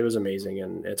was amazing.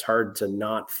 And it's hard to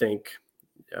not think,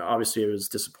 obviously it was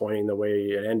disappointing the way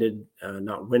it ended,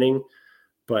 not winning,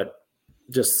 but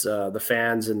just the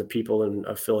fans and the people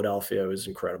of Philadelphia was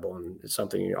incredible. And it's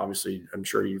something, obviously, I'm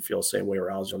sure you feel the same way,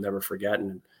 Riles, you'll never forget,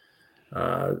 and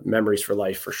memories for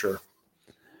life for sure.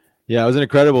 Yeah, it was an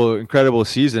incredible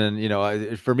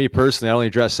season. For me personally, I only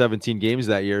addressed 17 games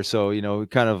that year. So,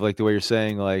 kind of like the way you're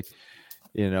saying, like,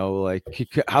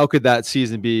 how could that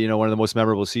season be, one of the most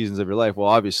memorable seasons of your life? Well,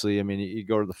 obviously, I mean, you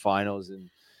go to the finals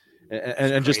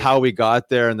and just how we got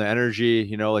there and the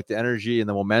energy, like the energy and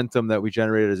the momentum that we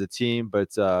generated as a team.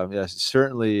 But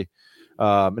certainly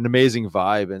an amazing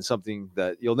vibe and something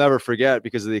that you'll never forget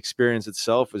because of the experience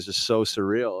itself was just so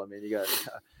surreal. I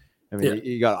mean,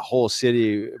 you got a whole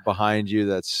city behind you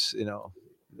that's,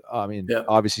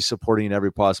 obviously supporting in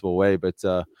every possible way, but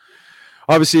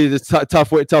obviously it's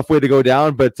tough way to go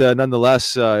down, but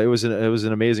nonetheless, it was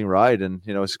an amazing ride, and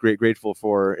it's grateful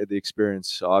for the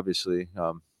experience, obviously.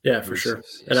 For sure.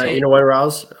 And you know what,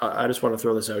 Rouse, I just want to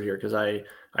throw this out here because I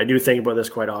do think about this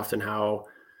quite often, how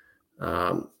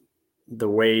the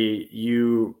way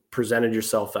you presented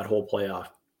yourself that whole playoff,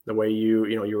 the way you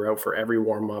were out for every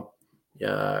warm up.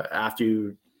 After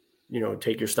you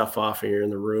take your stuff off and you're in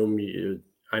the room.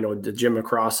 I know the Jim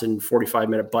McCrossin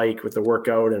 45-minute bike with the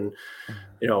workout, and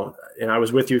and I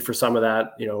was with you for some of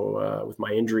that, with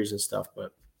my injuries and stuff.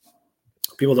 But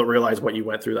people don't realize what you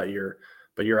went through that year.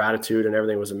 But your attitude and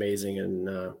everything was amazing,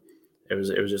 and it was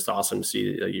just awesome to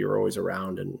see that you were always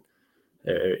around, and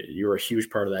you were a huge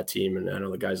part of that team. And I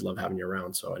know the guys love having you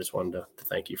around, so I just wanted to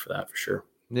thank you for that for sure.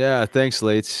 Yeah, thanks,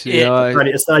 Leighton.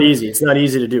 It's not easy. It's not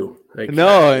easy to do.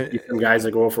 No, some guys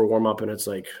that go for a warm up and it's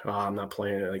like, oh, I'm not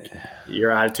playing. Like,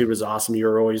 your attitude was awesome. You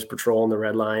were always patrolling the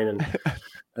red line and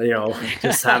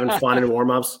just having fun in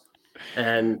warm ups.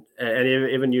 And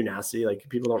even you, Nasty, like,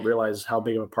 people don't realize how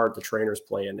big of a part the trainers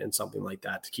play in something like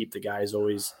that, to keep the guys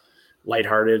always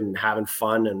lighthearted and having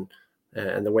fun.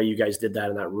 And the way you guys did that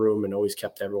in that room and always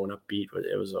kept everyone upbeat,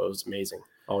 it was amazing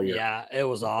all year. Yeah, it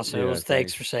was awesome. Yeah, it was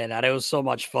thanks for saying that. It was so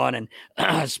much fun. And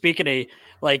speaking of,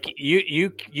 like, you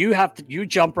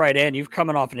jump right in. You've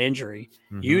coming off an injury.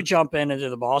 Mm-hmm. You jump into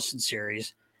the Boston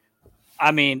series.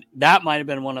 I mean, that might have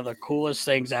been one of the coolest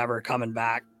things ever, coming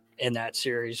back in that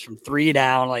series from 3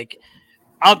 down. Like,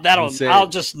 I'll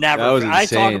just never. I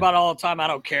talk about it all the time. I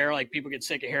don't care. Like, people get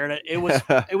sick of hearing it. It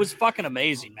was fucking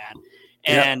amazing, man.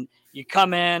 And you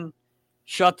come in,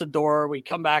 shut the door. We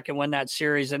come back and win that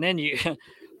series, and then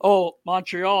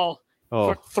Montreal,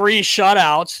 3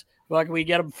 shutouts. Like, we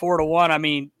get them 4-1. I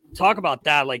mean, talk about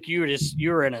that. Like, you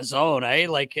were in a zone, eh?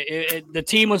 Like, the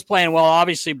team was playing well,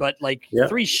 obviously, but 3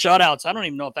 shutouts. I don't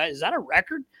even know if is that a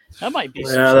record. That might be.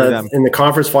 Yeah, in the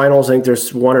conference finals, I think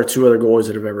there's 1 or 2 other goalies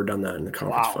that have ever done that in the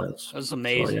conference finals. That's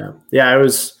amazing. So, yeah, it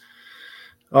was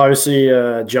obviously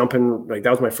jumping. Like,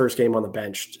 that was my first game on the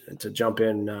bench to jump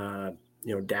in.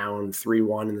 Down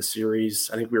 3-1 in the series.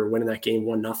 I think we were winning that game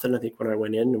 1-0. I think when I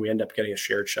went in, and we ended up getting a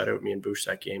shared shutout, me and Bush,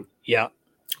 that game. Yeah.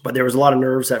 But there was a lot of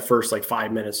nerves that first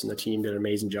 5 minutes, and the team did an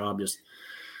amazing job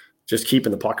just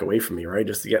keeping the puck away from me, right?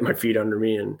 Just to get my feet under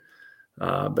me. And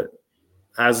but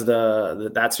as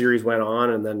that series went on,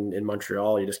 and then in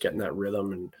Montreal, you just get in that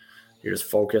rhythm and you're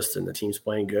just focused, and the team's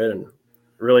playing good. And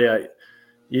really,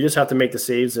 you just have to make the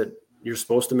saves that you're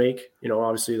supposed to make.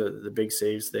 Obviously the big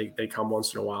saves, they come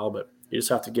once in a while, but you just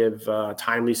have to give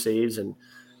timely saves, and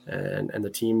the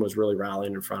team was really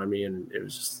rallying in front of me, and it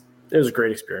was a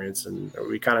great experience, and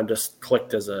we kind of just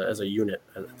clicked as a unit,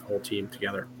 the whole team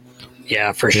together.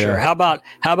 Yeah, for sure. How about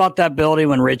that ability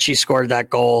when Richie scored that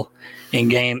goal in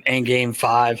game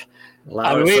 5?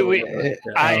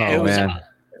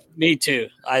 Me too.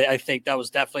 I think that was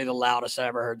definitely the loudest I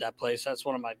ever heard that place. That's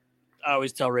one of my. I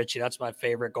always tell Richie that's my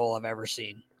favorite goal I've ever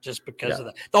seen, just because of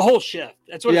the whole shift.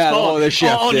 That's what it's called. The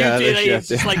shift. It's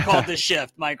just called the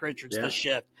shift. Mike Richards, the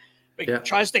shift. But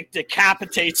tries to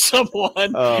decapitate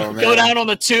someone. Go down on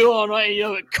the 2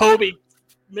 on Kobe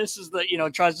misses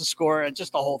tries to score, and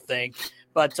just the whole thing.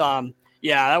 But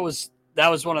that was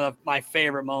one of my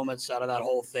favorite moments out of that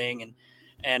whole thing.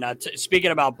 And speaking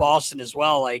about Boston as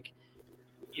well, like,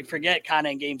 you forget kind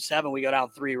of in game 7 we go down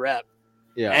 3-rep.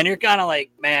 Yeah. And you're kind of like,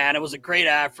 man, it was a great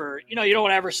effort. You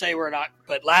don't ever say we're not,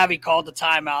 but Lavi called the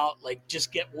timeout, like,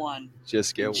 just get one.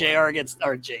 JVR,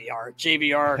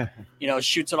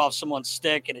 shoots it off someone's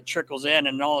stick and it trickles in,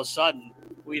 and all of a sudden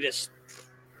we just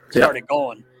started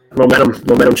going.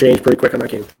 Momentum changed pretty quick on that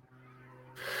game.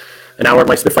 And now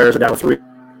my Spitfires are down 3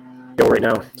 right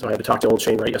now. So I had to talk to Old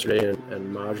Shane Wright yesterday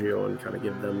and Maggio and kind of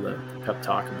give them the pep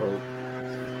talk about,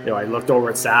 I looked over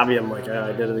at Savvy. I'm like,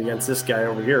 I did it against this guy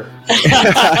over here.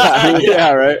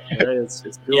 Yeah, right. It's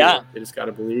cool. Yeah. You just got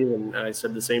to believe. And I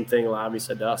said the same thing Lavi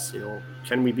said to us.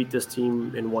 Can we beat this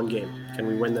team in 1 game? Can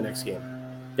we win the next game?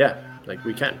 Yeah,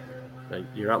 we can.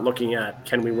 You're not looking at,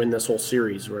 can we win this whole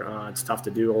series? Where it's tough to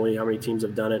do. Only how many teams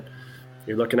have done it.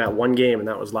 You're looking at 1 game, and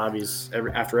that was Lavi's.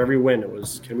 After every win, it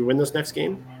was, can we win this next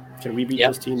game? Can we beat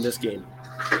this team this game?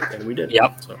 And we did.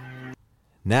 Yep. So.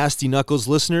 Nasty Knuckles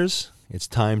listeners, it's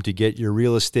time to get your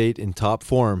real estate in top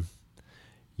form.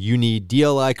 You need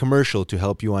DLI Commercial to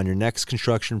help you on your next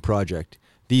construction project.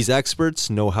 These experts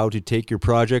know how to take your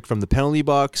project from the penalty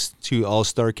box to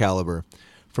all-star caliber.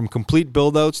 From complete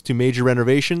build-outs to major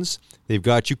renovations, they've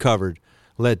got you covered.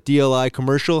 Let DLI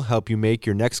Commercial help you make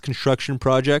your next construction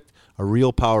project a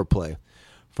real power play.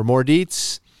 For more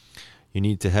deets, you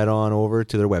need to head on over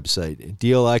to their website,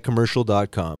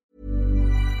 dlicommercial.com.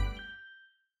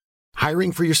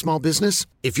 Hiring for your small business?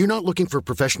 If you're not looking for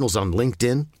professionals on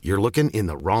LinkedIn, you're looking in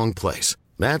the wrong place.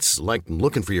 That's like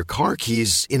looking for your car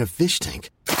keys in a fish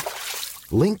tank.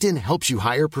 LinkedIn helps you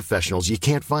hire professionals you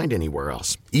can't find anywhere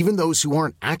else, even those who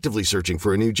aren't actively searching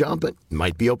for a new job but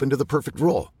might be open to the perfect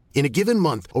role. In a given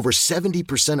month, over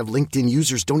 70% of LinkedIn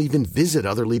users don't even visit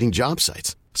other leading job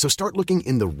sites. So start looking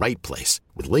in the right place.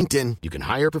 With LinkedIn, you can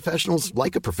hire professionals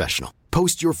like a professional.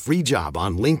 Post your free job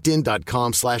on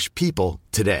linkedin.com/people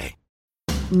today.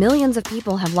 Millions of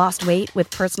people have lost weight with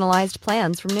personalized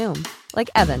plans from Noom. Like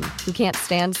Evan, who can't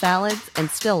stand salads and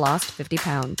still lost 50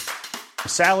 pounds.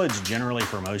 Salads generally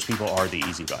for most people are the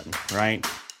easy button, right?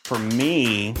 For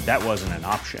me, that wasn't an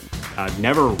option. I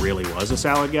never really was a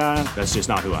salad guy. That's just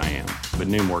not who I am. But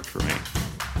Noom worked for me.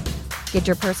 Get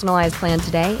your personalized plan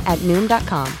today at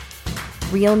Noom.com.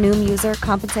 Real Noom user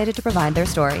compensated to provide their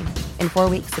story. In 4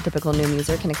 weeks, the typical Noom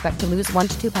user can expect to lose 1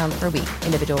 to 2 pounds per week.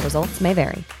 Individual results may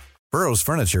vary. Burrow's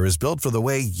furniture is built for the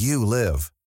way you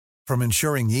live. From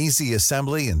ensuring easy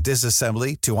assembly and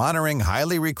disassembly to honoring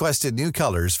highly requested new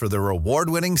colors for their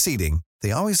award-winning seating,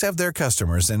 they always have their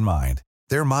customers in mind.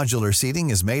 Their modular seating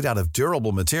is made out of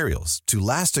durable materials to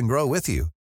last and grow with you.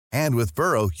 And with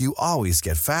Burrow, you always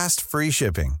get fast, free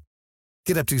shipping.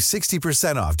 Get up to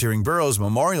 60% off during Burrow's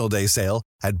Memorial Day sale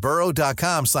at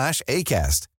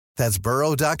burrow.com/ACAST. That's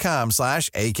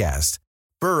burrow.com/ACAST.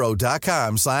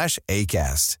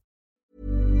 burrow.com/ACAST.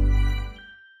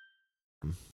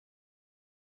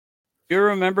 You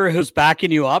remember who's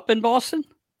backing you up in Boston?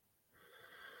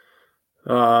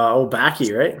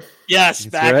 Backy, right? Yes, That's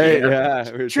Backy. right,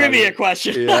 yeah. Trivia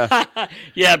question. Yeah.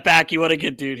 Yeah, Backy, what a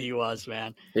good dude he was,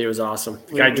 man. He was awesome.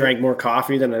 The guy drank more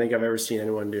coffee than I think I've ever seen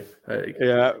anyone do.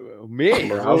 Yeah, me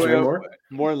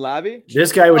More than Labby.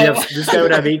 This guy would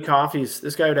have 8 coffees.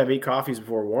 This guy would have 8 coffees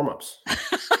before warm-ups.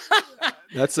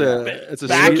 That's a He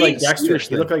looked like Dexter. Swedish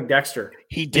He looked like Dexter.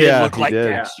 He did look like did.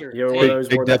 Dexter. You know,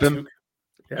 Big Deppin?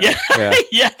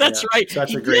 Yeah, that's right.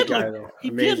 Such He a great did guy, look- though. He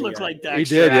did Amazing look guy. like Dexter. He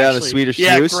did, yeah, the actually. Swedish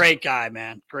Yeah, juice. great guy,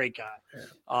 man. Great guy.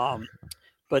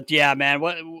 But yeah, man,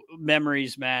 what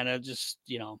memories, man. It just,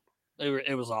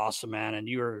 it was awesome, man. And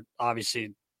you were obviously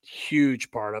a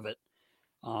huge part of it.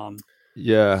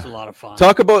 Yeah. It was a lot of fun.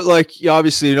 Talk about,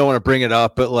 obviously you don't want to bring it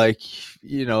up, but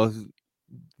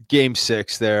game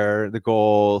 6 there, the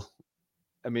goal.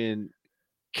 I mean,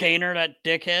 Kaner, that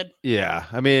dickhead. yeah.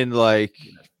 I mean,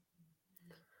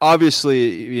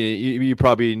 obviously you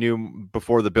probably knew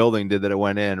before the building did that it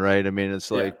went in, right? I mean,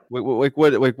 it's what's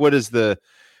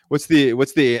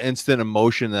the instant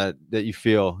emotion that you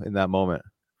feel in that moment?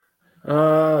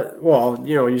 Well,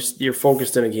 you're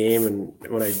focused in a game, and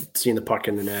when I seen the puck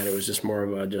in the net, it was just more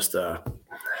of a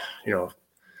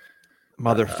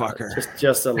motherfucker,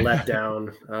 just a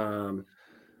letdown.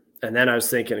 And then I was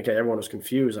thinking, okay, everyone was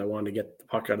confused. I wanted to get the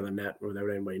puck out of the net without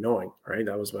anybody knowing, right?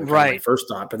 That was my first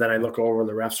thought. But then I look over and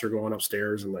the refs are going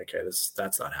upstairs, and okay,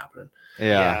 that's not happening.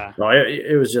 Yeah. No,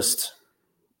 it was just,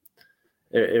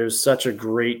 it was such a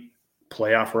great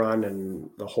playoff run,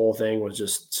 and the whole thing was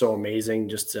just so amazing.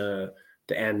 Just to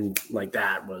end like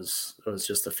that was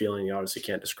just a feeling you obviously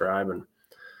can't describe. And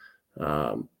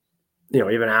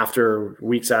even after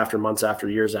weeks after, months after,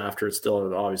 years after, it's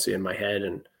still obviously in my head.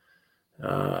 And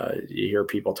you hear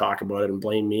people talk about it and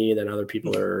blame me. Then other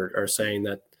people are saying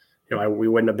that, we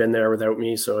wouldn't have been there without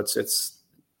me. So it's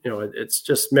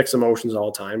just mixed emotions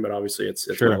all the time, but obviously it's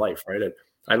my life, right?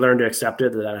 I learned to accept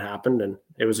it that happened, and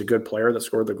it was a good player that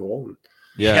scored the goal. And,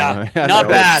 not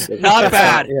bad. Not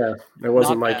bad. Yeah. It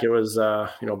wasn't like it was,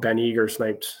 Ben Eager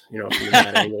sniped, from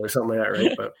that angle or something like that.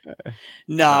 Right. But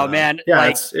no, man. Yeah.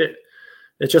 It's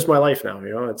just my life now.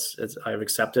 I've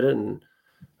accepted it, and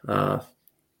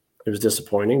it was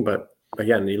disappointing, but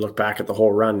again, you look back at the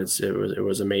whole run, it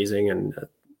was amazing. And,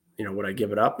 would I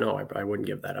give it up? No, I wouldn't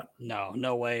give that up.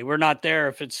 No way. We're not there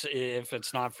if it's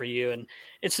not for you. And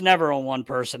it's never on one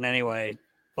person anyway,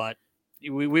 but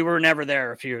we were never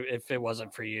there if it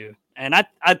wasn't for you. And I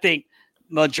think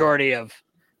majority of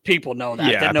people know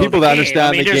that. Yeah, know people that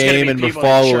understand the game and were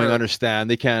following understand.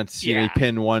 They can't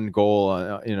pin one goal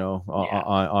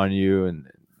on you and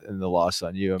the loss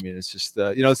on you. I mean, it's just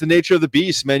it's the nature of the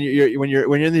beast, man. When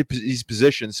you're in these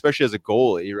positions, especially as a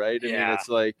goalie, right? I mean, it's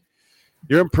like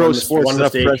you're in pro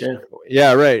sports.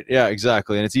 Yeah, right. Yeah,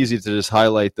 exactly. And it's easy to just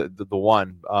highlight the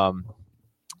one.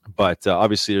 But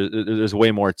obviously, there's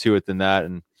way more to it than that.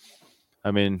 And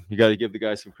I mean, you got to give the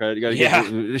guys some credit.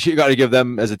 You got to give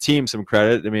them as a team some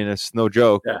credit. I mean, it's no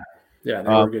joke. Yeah, they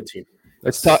were a good team.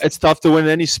 It's tough. It's tough to win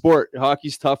any sport.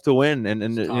 Hockey's tough to win, and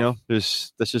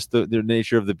that's just the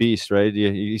nature of the beast, right?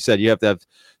 You said you have to have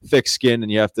thick skin,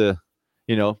 and you have to,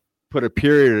 put a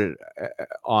period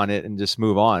on it and just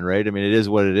move on, right? I mean, it is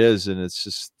what it is, and it's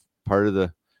just part of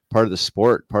the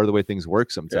sport, part of the way things work.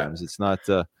 Sometimes it's not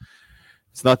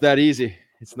that easy.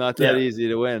 It's not that easy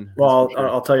to win. Well,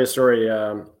 I'll tell you a story.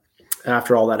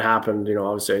 After all that happened,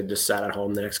 obviously I just sat at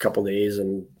home the next couple of days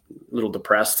and a little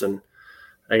depressed, and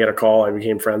I get a call. I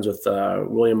became friends with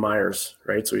William Myers,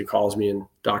 right? So he calls me, and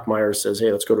Doc Myers says,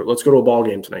 "Hey, let's go to a ball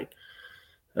game tonight."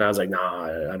 And I was like, "Nah,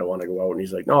 I don't want to go out." And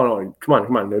he's like, "No, come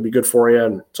on, it'll be good for you."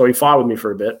 And so he fought with me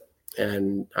for a bit,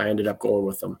 and I ended up going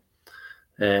with them.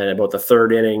 And about the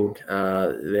third inning,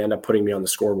 they end up putting me on the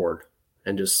scoreboard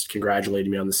and just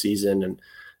congratulating me on the season,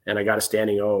 and I got a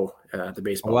standing O at the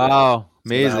baseball. Wow,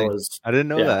 game. amazing! I didn't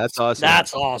know that. That's awesome.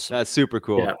 That's awesome. That's super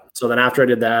cool. Yeah. So then after I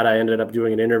did that, I ended up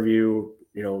doing an interview.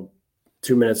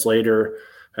 2 minutes later,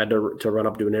 I had to run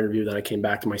up to an interview. Then I came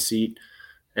back to my seat,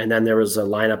 and then there was a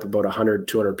lineup of about 100,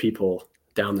 200 people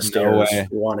down the stairs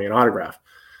wanting an autograph.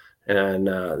 And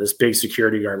this big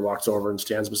security guard walks over and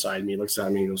stands beside me, looks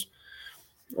at me, and goes,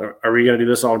 "Are we going to do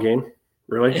this all game?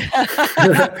 Really?"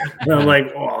 And I'm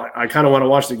like, "Well, I kind of want to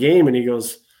watch the game." And he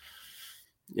goes,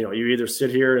 "You either sit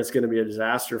here and it's going to be a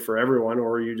disaster for everyone,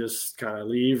 or you just kind of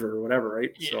leave or whatever."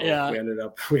 Right. So we ended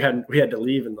up, we had to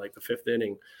leave in like the fifth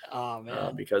inning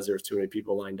because there was too many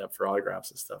people lined up for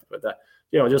autographs and stuff. But that,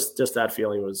 just that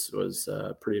feeling was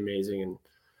pretty amazing. And,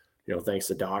 thanks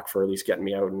to Doc for at least getting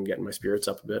me out and getting my spirits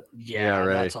up a bit. Yeah,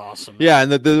 right. That's awesome. Yeah.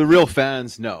 And the real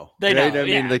fans know. They right? know. I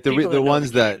mean, like the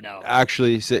ones that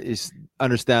actually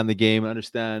understand the game,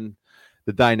 understand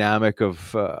the dynamic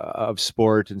of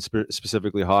sport and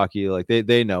specifically hockey, like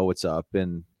they know what's up.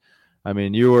 And I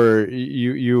mean, you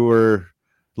were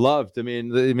loved. I mean,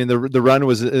 the run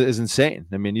is insane.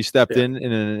 I mean, you stepped in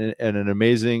an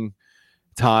amazing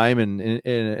time and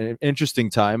in an interesting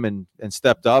time and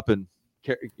stepped up and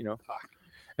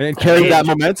carried that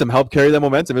momentum, helped carry that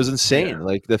momentum. It was insane.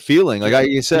 Like the feeling, like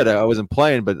you said, I wasn't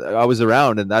playing, but I was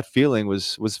around, and that feeling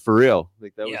was for real.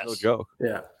 Like that was no joke.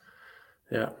 Yeah.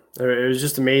 Yeah. It was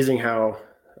just amazing how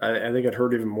I think it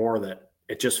hurt even more that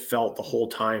it just felt the whole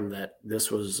time that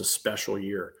this was a special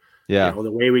year. Yeah.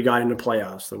 The way we got into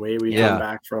playoffs, the way we come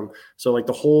back from. So like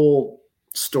the whole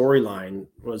storyline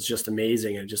was just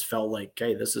amazing. And it just felt like,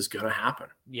 hey, this is going to happen.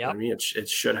 Yeah. I mean, it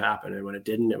should happen. And when it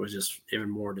didn't, it was just even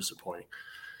more disappointing.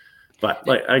 But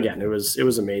like, again, it was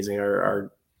amazing.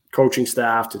 Our coaching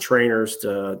staff, to trainers,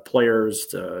 to players,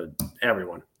 to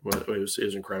everyone. It was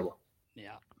incredible.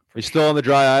 Yeah. Are you still on the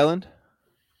dry island?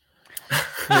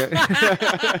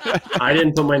 I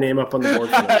didn't put my name up on the board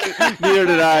for that. Neither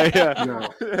did I. Yeah. No.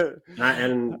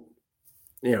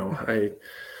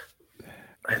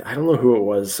 I don't know who it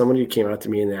was. Somebody came out to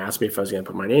me and they asked me if I was going to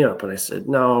put my name up, and I said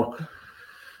no.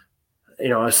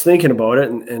 I was thinking about it,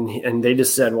 and they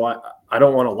just said, "Well, I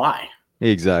don't want to lie."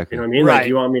 Exactly. You know what I mean? Right. Like,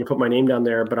 you want me to put my name down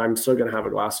there, but I'm still going to have a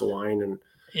glass of wine, and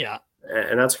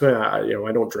that's good.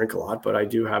 I don't drink a lot, but I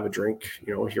do have a drink,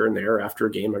 here and there. After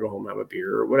a game, I go home, have a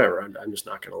beer or whatever. I'm just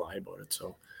not going to lie about it.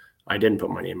 So I didn't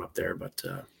put my name up there, but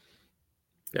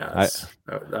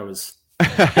that was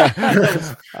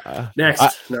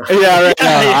next. No. Yeah, right. No,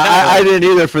 I didn't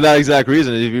either for that exact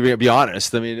reason. If you be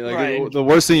honest, I mean, like the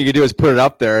worst thing you could do is put it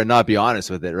up there and not be honest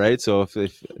with it, right? So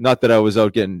if not that I was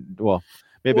out getting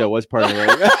maybe I was partying.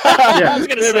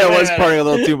 Maybe I was partying a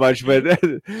little too much, but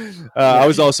I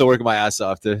was also working my ass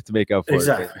off to make up for it.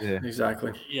 But,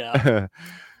 Exactly. Yeah.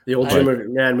 The old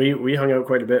gym, man. We hung out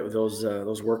quite a bit with those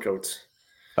workouts.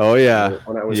 Oh yeah.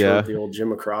 When I was at the old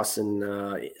gym across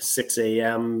in 6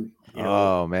 a.m.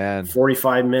 Oh man.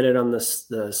 45-minute on the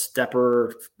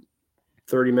stepper,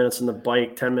 30 minutes on the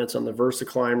bike, 10 minutes on the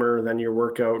VersaClimber, then your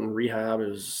workout and rehab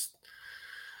is.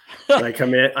 I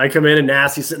come in and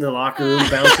Nasty sitting in the locker room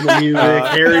bouncing the music.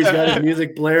 Harry's got his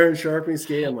music blaring, sharpening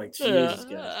skate. I'm like, Jesus,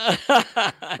 guys.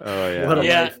 Oh yeah. What a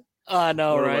life. I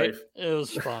know, What a right? life. It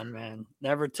was fun, man.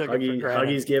 Never took it for granted.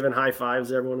 Huggy's giving high fives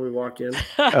to everyone we walk in.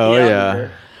 Oh yeah.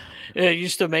 It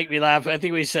used to make me laugh. I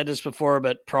think we said this before,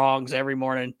 but Prongs every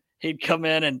morning he'd come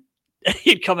in and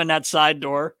he'd come in that side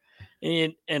door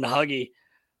and Huggy,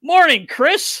 "Morning,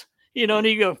 Chris," and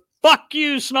he'd go, "Fuck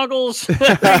you, Snuggles,"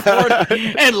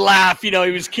 and laugh. He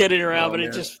was kidding around, but man.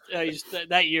 It just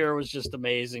that year was just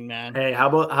amazing, man. Hey, how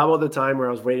about the time where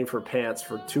I was waiting for pants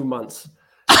for 2 months,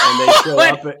 and they show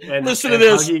up and listen to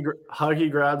this.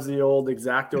 Huggy grabs the old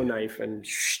X-Acto knife and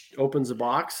opens the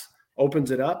box,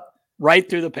 opens it up right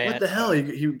through the pants. What the hell?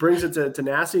 He brings it to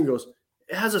Nasty and goes,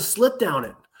 "It has a slip down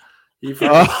it." He he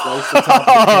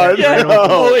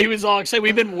was all excited.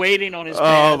 We've been waiting on his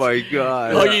pants. Oh my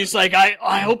god! Huggy's like,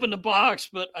 I opened the box,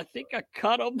 but I think I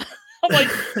cut him. I'm like,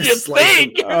 you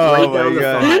think? Oh my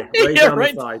god! Right down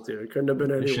the thigh too. It couldn't have been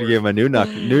any worse. Should give him a new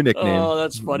nickname. Oh,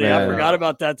 that's funny. Man. I forgot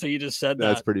about that till you just said that.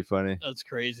 That's pretty funny. That's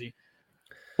crazy.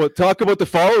 Well, talk about the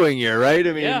following year, right?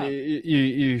 I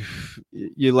mean,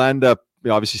 you land up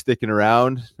obviously sticking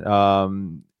around.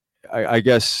 I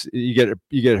guess you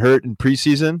get hurt in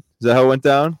preseason. Is that how it went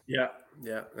down? Yeah.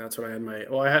 That's when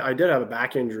I had I did have a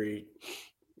back injury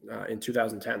in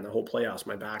 2010, the whole playoffs.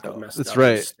 My back was messed That's up,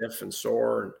 right. was stiff and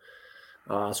sore.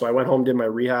 And so I went home, did my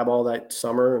rehab all that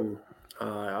summer, and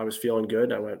I was feeling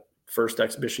good. I went first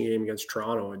exhibition game against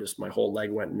Toronto. My whole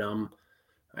leg went numb.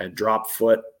 I had dropped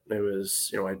foot. It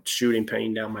was, I had shooting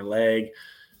pain down my leg,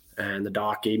 and the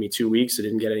doc gave me 2 weeks. It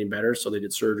didn't get any better, so they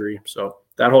did surgery. So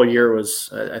that whole year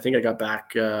was, I think I got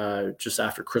back just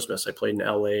after Christmas. I played in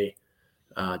LA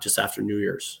just after New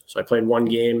Year's. So I played one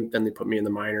game, then they put me in the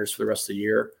minors for the rest of the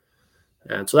year.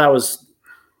 And so that was,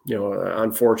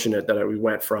 unfortunate that we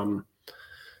went from,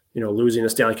 losing the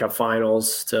Stanley Cup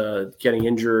finals to getting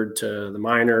injured to the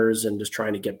minors and just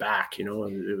trying to get back, and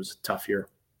it was a tough year.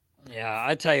 Yeah,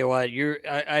 I tell you what,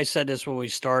 I said this when we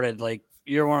started, like,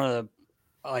 you're one of the,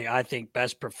 like, I think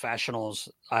best professionals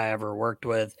I ever worked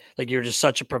with. Like, you're just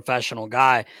such a professional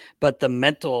guy, but the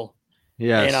mental,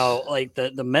 Yes. like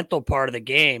the mental part of the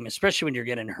game, especially when you're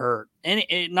getting hurt, and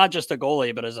not just a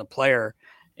goalie, but as a player,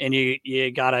 and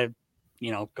you gotta,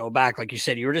 go back. Like you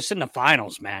said, you were just in the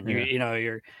finals, man. Yeah.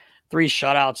 You're 3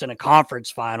 shutouts in a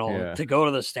conference final Yeah. to go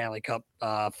to the Stanley Cup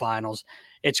finals.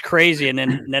 It's crazy. And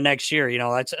then the next year,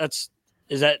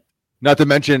 is that, Not to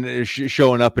mention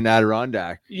showing up in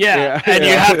Adirondack. yeah. And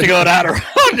you have to go to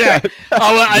Adirondack.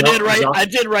 I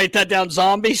did write that down.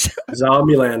 Zombies.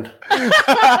 Zombieland.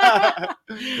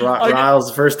 Riles,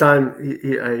 the first time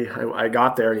I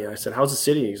got there, and I said, "How's the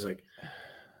city?" He's like,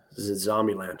 "This is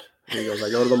Zombieland." And he goes, "I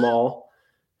go to the mall,"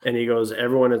 and he goes,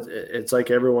 it's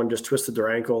like everyone just twisted their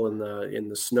ankle in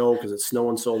the snow because it's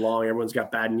snowing so long. Everyone's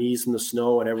got bad knees in the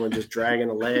snow, and everyone's just dragging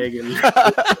a leg, and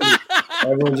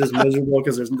everyone's just miserable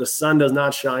because the sun does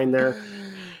not shine there."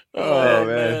 Oh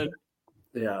man.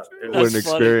 Yeah, What an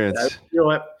experience. You know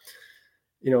what?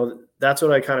 That's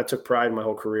what I kind of took pride in my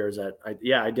whole career, is that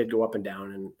I did go up and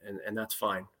down, and that's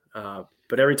fine.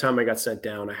 But every time I got sent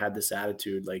down, I had this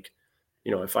attitude, like,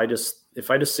 if I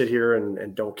just sit here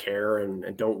and don't care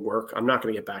and don't work, I'm not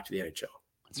going to get back to the NHL.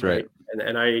 That's right.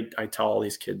 And I tell all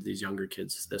these kids, these younger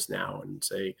kids, this now, and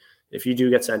say, if you do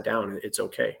get sent down, it's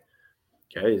okay.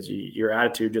 Okay, your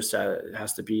attitude just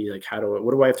has to be like,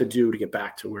 what do I have to do to get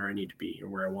back to where I need to be or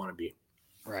where I want to be?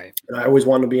 Right. And I always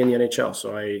wanted to be in the NHL,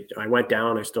 so I went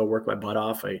down. I still worked my butt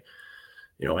off. I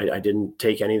didn't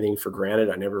take anything for granted.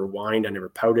 I never whined. I never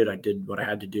pouted. I did what I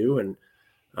had to do, and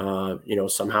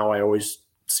somehow I always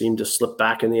seemed to slip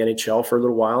back in the NHL for a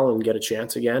little while and get a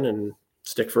chance again and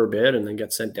stick for a bit, and then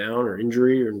get sent down or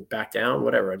injury or back down,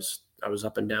 whatever. I was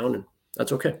up and down, and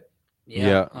that's okay.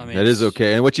 Yeah, I mean, that is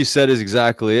okay. And what you said is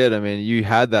exactly it. I mean, you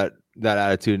had that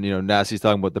attitude, and Nasty's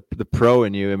talking about the pro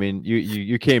in you. I mean,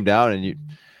 you came down, and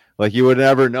you would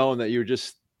never known that you were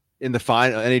just in the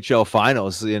NHL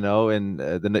finals, and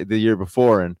the year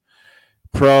before, and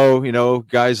pro,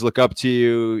 guys look up to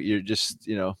you. You're just,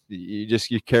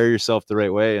 you carry yourself the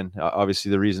right way, and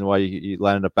obviously the reason why you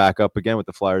landed up back up again with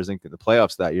the Flyers in the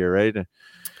playoffs that year, right?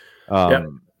 Yeah.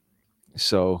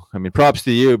 So, I mean, props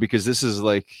to you, because this is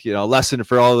like, a lesson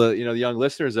for all the, the young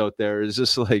listeners out there. Is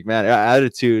just like, man,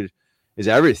 attitude is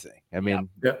everything. I mean,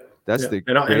 that's the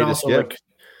greatest gift.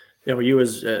 Like, you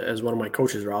as one of my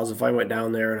coaches, Roz, if I went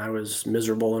down there and I was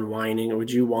miserable and whining,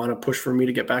 would you want to push for me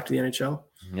to get back to the NHL?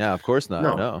 Yeah, of course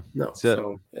not. No.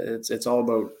 So it's all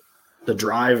about the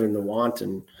drive and the want.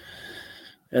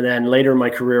 And then later in my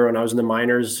career, when I was in the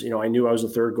minors, I knew I was a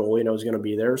third goalie and I was going to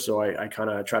be there. So I kind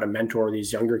of try to mentor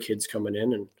these younger kids coming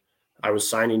in, and I was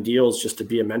signing deals just to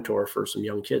be a mentor for some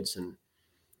young kids. And,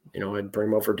 I'd bring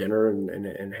them over for dinner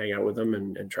and hang out with them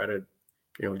and try to,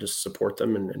 just support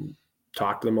them and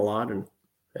talk to them a lot.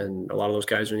 And a lot of those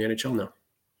guys are in the NHL now.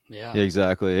 Yeah,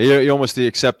 exactly. You're almost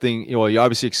accepting, you're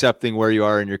obviously accepting where you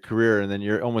are in your career, and then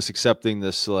you're almost accepting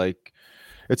this, like,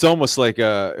 it's almost like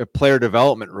a player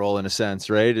development role in a sense,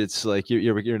 right? It's like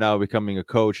you're now becoming a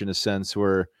coach in a sense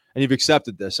and you've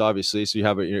accepted this, obviously, so you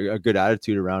have a good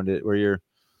attitude around it, where you're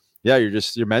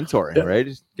mentoring, right?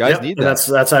 Guys need that.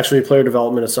 That's actually player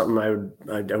development is something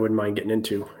I wouldn't mind getting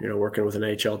into, working with an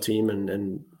NHL team,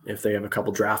 and if they have a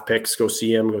couple draft picks, go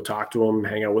see them, go talk to them,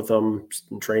 hang out with them,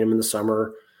 and train them in the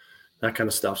summer, that kind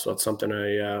of stuff. So it's something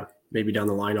I maybe down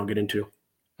the line I'll get into.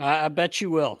 I bet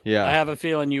you will. Yeah, I have a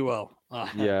feeling you will.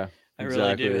 Yeah, I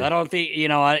really do. I don't think,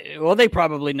 they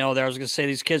probably know there. I was going to say,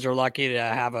 these kids are lucky to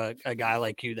have a guy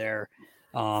like you there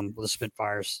with the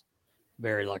Spitfires.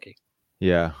 Very lucky.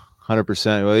 Yeah,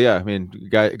 100%. Well, yeah, I mean,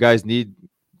 guys need,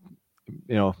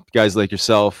 guys like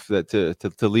yourself that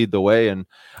to lead the way. And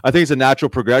I think it's a natural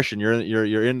progression.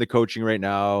 You're in the coaching right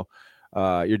now.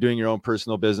 You're doing your own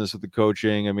personal business with the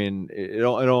coaching. I mean, it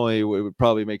would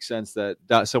probably make sense that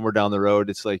somewhere down the road,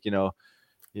 it's like,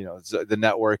 it's the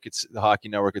network, it's the hockey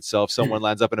network itself. Someone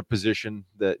lands up in a position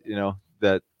that,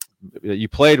 that you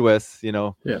played with,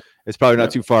 it's probably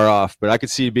not too far off. But I could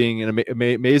see being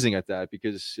amazing at that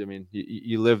because I mean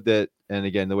you lived it, and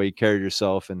again the way you carried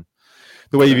yourself and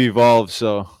the way you've evolved.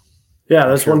 So yeah,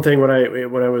 that's one thing. When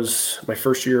I was my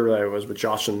first year, I was with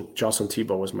Jocelyn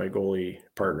Thibault was my goalie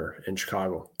partner in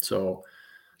Chicago. So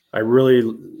I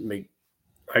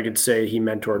could say he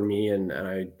mentored me, and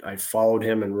I followed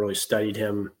him and really studied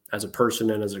him as a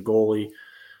person and as a goalie.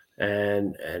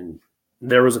 And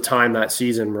there was a time that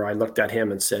season where I looked at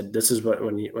him and said, this is what,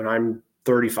 when I'm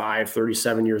 35,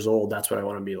 37 years old, that's what I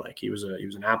want to be like. He was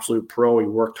an absolute pro. He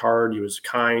worked hard. He was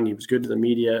kind. He was good to the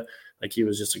media. Like he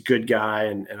was just a good guy.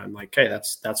 And I'm like, hey,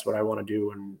 that's what I want to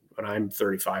do. And when I'm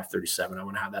 35, 37, I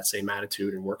want to have that same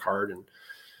attitude and work hard.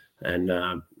 And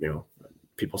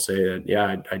people say that,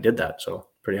 yeah, I did that. So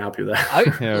pretty happy with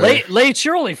that. Leighton,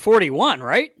 you're only 41,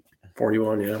 right?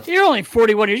 41, yeah. You're only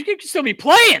 41. You can still be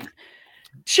playing.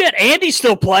 Shit, Andy's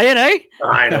still playing, eh?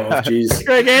 I know, jeez.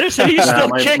 Greg Anderson, he's still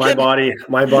kicking.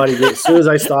 My body. As soon as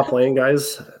I stop playing,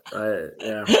 guys,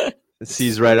 it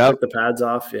sees right up. The pads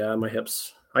off, yeah, my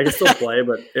hips. I can still play,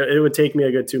 but it would take me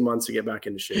a good 2 months to get back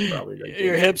into shape, probably.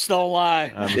 Your hips don't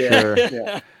lie. I'm sure.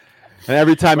 Yeah. And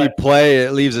every time you play,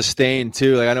 it leaves a stain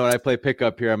too. Like I know when I play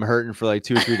pickup here, I'm hurting for like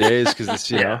 2 or 3 days because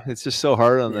it's it's just so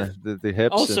hard on the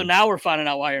hips. Oh, so now we're finding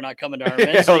out why you're not coming to our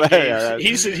men's league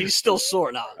games. He's still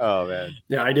sore now. Oh man.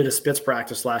 Yeah, I did a spits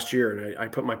practice last year, and I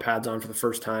put my pads on for the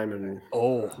first time in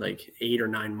like 8 or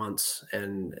 9 months,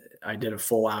 and I did a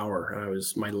full hour. And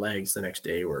my legs the next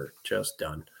day were just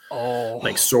done. Oh,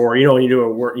 like sore. When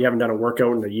you haven't done a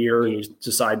workout in a year, and you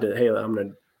decide to, hey, I'm going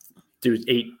to do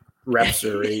 8 reps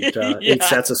or 8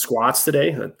 sets of squats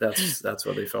today. That's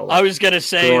what they felt like. I was gonna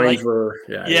say, they were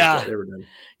done.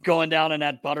 Going down in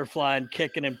that butterfly and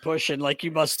kicking and pushing like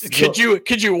you must. Could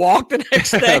you walk the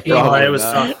next day? It was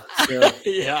tough.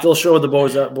 Yeah. Still showed the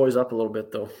boys up a little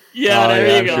bit though. Yeah,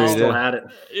 there you go. Sure still had it.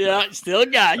 Yeah, still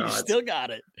got it. Still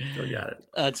got it.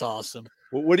 That's awesome.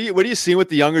 What do you see with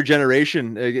the younger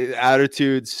generation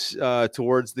attitudes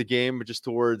towards the game, but just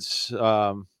towards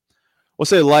we'll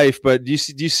say life, but do you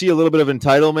see a little bit of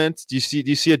entitlement? Do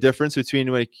you see a difference between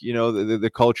like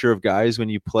the culture of guys when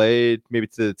you played maybe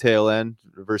to the tail end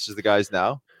versus the guys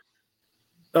now?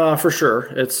 For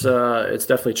sure, it's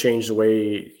definitely changed the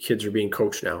way kids are being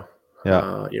coached now.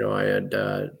 Yeah, I had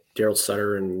Daryl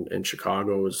Sutter in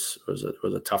Chicago was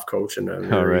a tough coach and a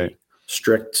very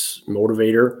strict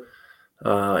motivator,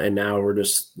 and now we're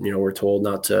just we're told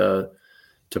not to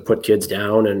put kids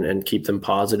down and keep them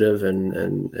positive.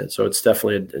 And so it's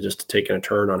definitely just taking a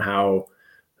turn on how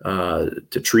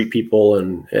to treat people.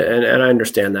 And I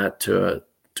understand that to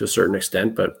a certain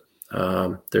extent, but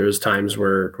there's times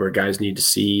where guys need to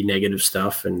see negative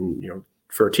stuff and,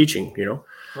 for teaching,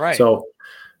 Right. So,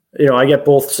 I get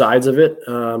both sides of it.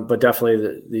 But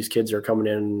definitely these kids are coming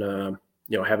in,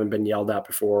 haven't been yelled at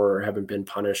before or haven't been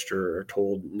punished or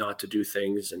told not to do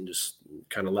things and just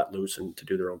kind of let loose and to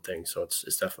do their own thing. So it's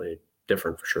definitely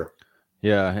different for sure.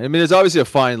 Yeah. I mean, there's obviously a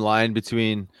fine line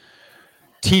between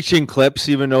teaching clips,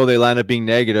 even though they land up being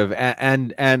negative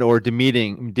and or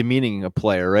demeaning a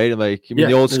player, right? Like, I mean,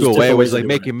 the old school way was like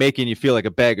making you feel like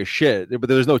a bag of shit, but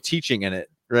there was no teaching in it.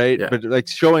 Right. Yeah. But like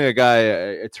showing a guy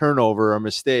a turnover or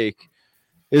mistake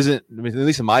isn't, I mean, at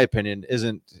least in my opinion,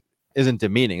 isn't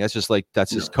demeaning. That's just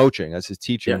that's his coaching. That's his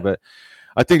teaching. Yeah. But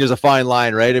I think there's a fine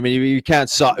line, right? I mean, you can't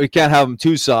have them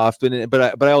too soft.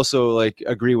 But I also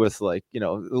agree with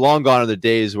long gone are the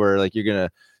days where you're gonna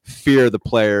fear the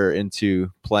player into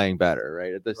playing better,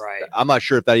 right? Right. I'm not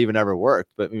sure if that even ever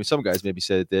worked, but some guys maybe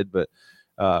said it did. But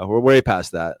we're way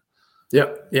past that.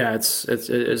 Yeah, yeah, it's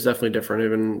definitely different.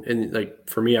 Even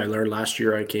for me, I learned last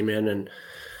year. I came in and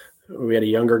we had a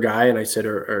younger guy, and I said,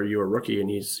 "Are you a rookie?" And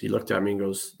he looked at me and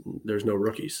goes, "There's no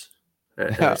rookies."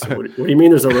 And I said, what do you mean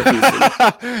there's no rookies?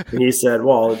 And he said,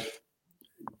 "Well,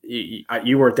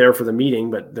 you weren't there for the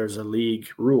meeting, but there's a league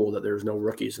rule that there's no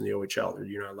rookies in the OHL.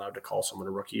 You're not allowed to call someone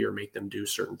a rookie or make them do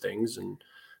certain things, and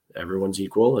everyone's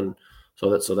equal. And so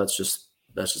that's just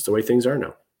the way things are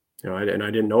now." And I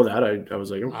didn't know that. I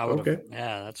was like, okay.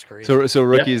 Yeah, that's crazy. So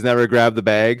rookies never grabbed the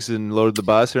bags and loaded the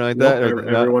bus or anything like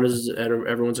that?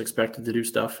 Everyone's expected to do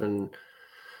stuff and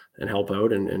help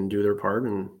out and do their part.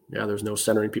 And yeah, there's no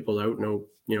centering people out. No,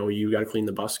 you got to clean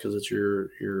the bus because it's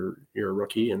you're a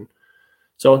rookie. And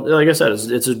so, like I said,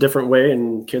 it's a different way,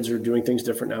 and kids are doing things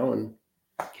different now. And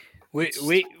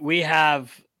we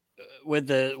have with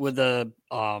the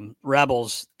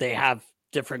Rebels, they have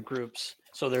different groups.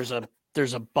 So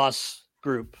there's a bus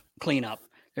group cleanup.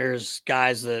 There's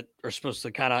guys that are supposed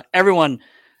to everyone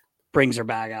brings their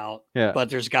bag out, but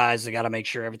there's guys that got to make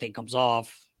sure everything comes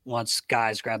off. once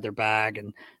guys grab their bag,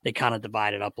 and they kind of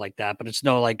divide it up like that. But it's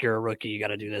no like you're a rookie, you got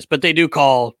to do this. But they do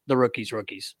call the rookies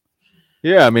rookies.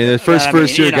 Yeah, I mean, the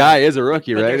first year guy is a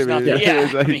rookie, right? I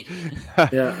think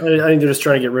they're just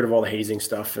trying to get rid of all the hazing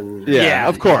stuff and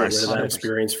of course, get rid of that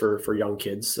experience for young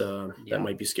kids that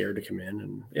might be scared to come in.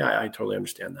 And I totally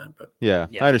understand that. But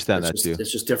I understand that too.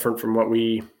 It's just different from what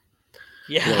we.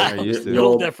 Yeah, a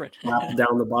little different.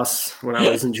 Down the bus when I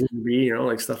was in junior B,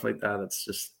 like stuff like that. That's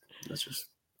just.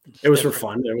 It was for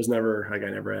fun. It was never like I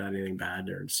never had anything bad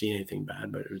or seen anything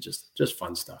bad, but it was just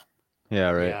fun stuff. Yeah,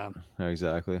 right. Yeah.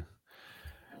 Exactly.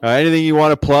 Anything you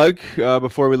want to plug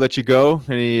before we let you go?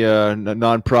 Any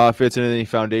nonprofits, any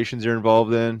foundations you're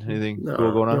involved in? Anything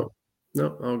cool going on?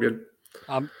 No, all good.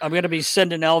 I'm going to be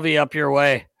sending Elvie up your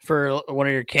way for one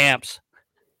of your camps.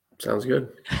 Sounds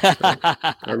good.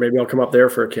 Or maybe I'll come up there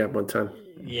for a camp one time.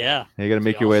 Yeah. You got to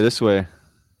make your way this way.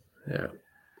 Yeah.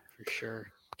 For sure.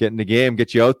 Get in the game,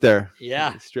 get you out there.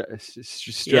 Yeah.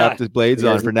 Strap the blades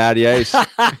on for Natty Ice.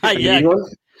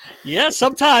 Yeah,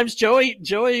 sometimes Joey,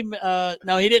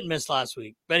 no, he didn't miss last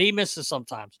week, but he misses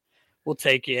sometimes. We'll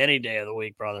take you any day of the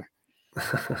week, brother.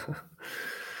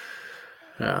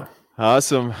 Yeah.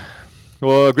 Awesome.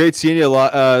 Well, great seeing you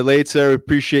late, sir.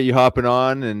 Appreciate you hopping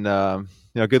on, and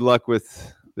good luck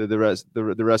with the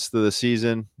rest of the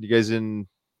season. You guys in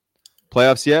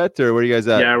playoffs yet, or where are you guys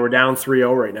at? Yeah, we're down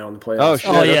 3-0 right now in the playoffs. Oh, shit.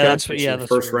 Oh, yeah, okay. that's the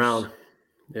first round.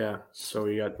 Yeah, so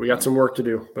we got some work to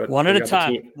do, but one at a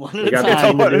time. We got the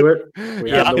team to do it.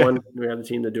 We have the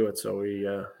team to do it. So we,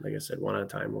 like I said, one at a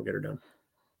time, we'll get her done.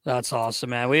 That's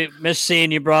awesome, man. We miss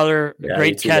seeing you, brother. Yeah,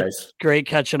 great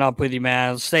catching up with you,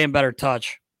 man. Stay in better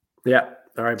touch. Yeah.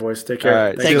 All right, boys. Take care. All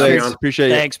right. See you later.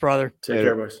 Appreciate it. Thanks, brother. Take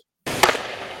care, boys.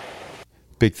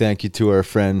 Big thank you to our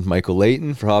friend Michael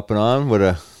Leighton for hopping on. What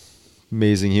a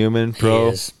amazing human, pro.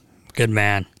 He is. Good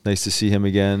man. Nice to see him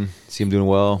again. See him doing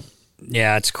well.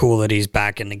 Yeah, it's cool that he's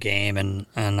back in the game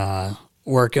and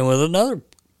working with another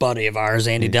buddy of ours,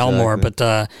 Andy Delmore.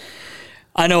 But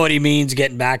I know what he means,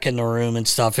 getting back in the room and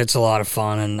stuff. It's a lot of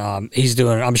fun, and I'm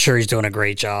sure he's doing a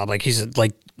great job. Like he's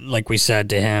like we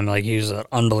said to him, like he was an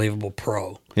unbelievable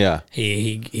pro. Yeah,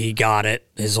 he got it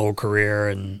his whole career,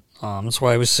 and that's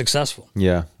why he was successful.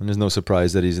 Yeah, and there's no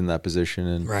surprise that he's in that position,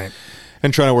 and right,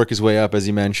 and trying to work his way up, as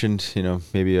he mentioned.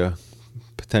 Maybe a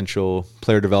potential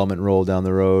player development role down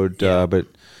the road, but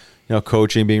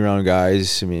coaching, being around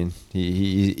guys. I mean,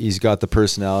 he's got the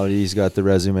personality, he's got the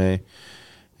resume,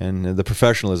 and the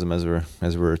professionalism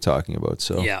as we're talking about.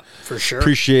 So yeah, for sure.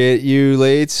 Appreciate you,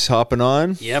 Lates, hopping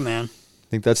on. Yeah, man. I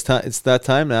think that's time. It's that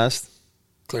time, Nast.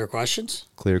 Clear questions.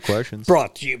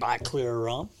 Brought to you by Clear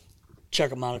Rum. Check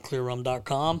them out at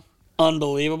clearrum.com.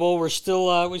 Unbelievable. We're still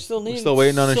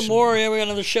waiting on some more. Yeah, we got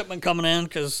another shipment coming in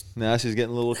because Nasty's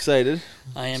getting a little excited.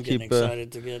 I am getting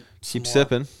excited to get some keep more.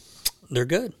 sipping. They're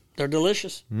good. They're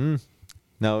delicious.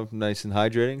 Now nice and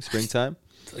hydrating. Springtime.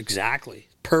 Exactly.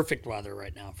 Perfect weather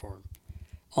right now for them.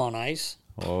 On ice.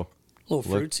 Oh, a little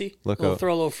fruitsy. Look out.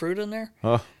 Throw a little fruit in there.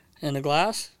 Oh, in a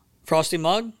glass. Frosty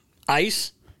mug.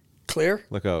 Ice. Clear.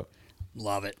 Look out.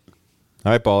 Love it.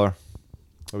 All right, baller.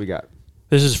 What we got?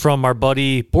 This is from our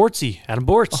buddy Bortzy, Adam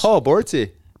Bortz. Oh,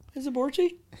 Bortzy. Is it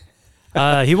Bortzy?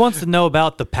 He wants to know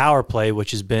about the power play,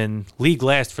 which has been league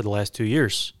last for the last 2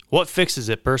 years. What fixes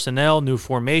it? Personnel, new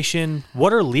formation?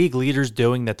 What are league leaders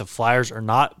doing that the Flyers are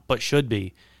not but should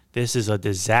be? This is a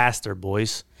disaster,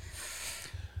 boys.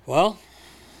 Well,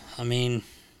 I mean,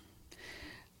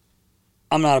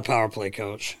 I'm not a power play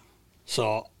coach,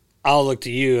 so I'll look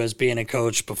to you as being a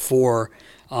coach before.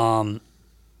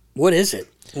 What is it?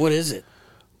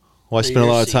 Well, I spent a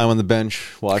lot of time on the bench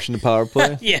watching the power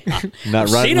play. Yeah.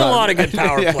 Seen a lot of good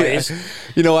power plays.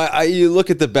 Yeah. You look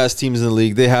at the best teams in the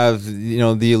league, they have,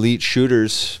 the elite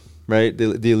shooters, right?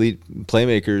 The elite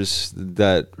playmakers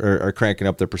that are cranking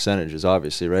up their percentages,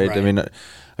 obviously, right? I mean,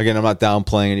 again, I'm not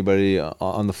downplaying anybody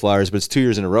on the Flyers, but it's 2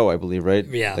 years in a row, I believe, right?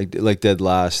 Yeah. Like dead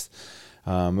last.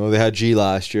 They had G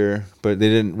last year, but they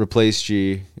didn't replace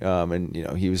G. And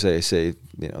he was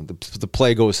the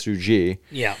play goes through G.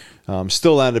 Yeah.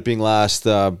 Still ended up being last,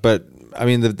 but I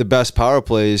mean the best power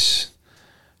plays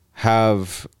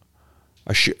have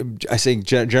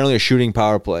generally a shooting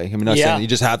power play. I mean, not saying you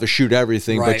just have to shoot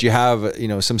everything, but you have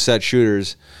some set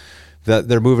shooters that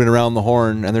they're moving around the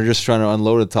horn and they're just trying to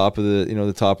unload the top of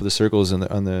the top of the circles in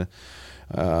that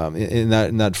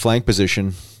flank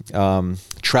position.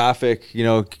 Traffic,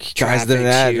 guys that are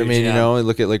at. I mean,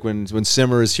 look at like when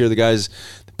Simmer is here, the guys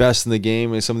the best in the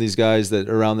game, and some of these guys that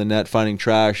are around the net finding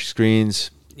trash screens.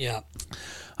 Yeah,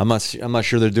 I'm not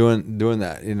sure they're doing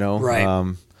that.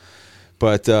 Right.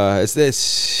 But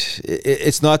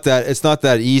it's not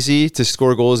that easy to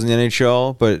score goals in the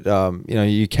NHL. But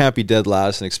you can't be dead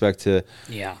last and expect to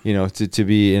to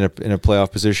be in a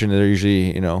playoff position. They're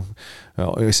usually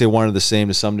I say one of the same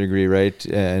to some degree, right?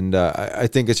 And I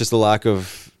think it's just a lack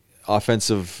of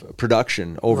offensive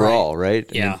production overall, right?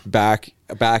 Yeah, back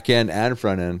end and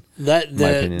front end. That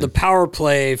the power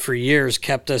play for years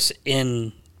kept us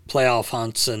in playoff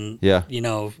hunts, and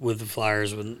with the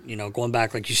Flyers, when going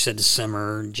back, like you said, to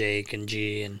Simmer and Jake and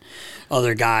G and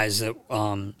other guys, that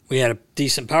we had a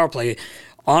decent power play.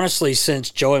 Honestly, since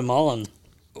Joey Mullen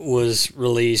was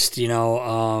released,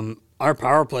 our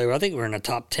power play, I think we're in the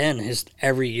top 10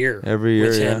 every year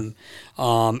with him.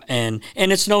 And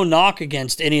it's no knock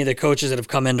against any of the coaches that have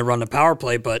come in to run the power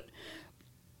play, but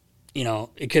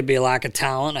it could be a lack of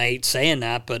talent. I hate saying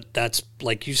that, but that's,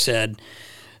 like you said,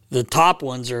 the top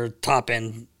ones are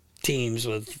top-end teams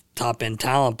with top-end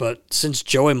talent. But since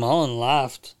Joey Mullen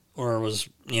left or was,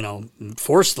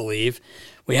 forced to leave,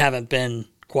 we haven't been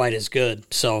quite as good.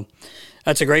 So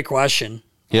that's a great question.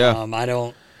 Yeah. I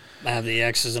don't have the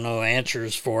X's and O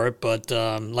answers for it, but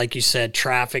like you said,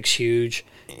 traffic's huge.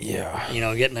 Yeah.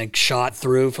 Getting a shot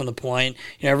through from the point.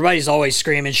 Everybody's always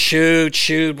screaming,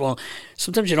 shoot. Well,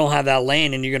 sometimes you don't have that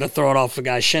lane, and you're going to throw it off a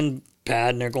guy's shin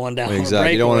pad, and they're going down.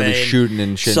 Exactly. You don't want to be shooting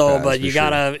in shin pads. But you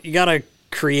gotta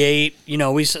create.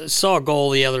 We saw a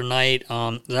goal the other night.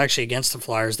 It was actually against the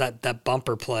Flyers. That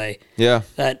bumper play. Yeah.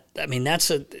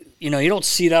 That's you don't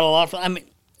see that a lot.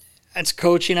 That's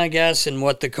coaching, I guess, and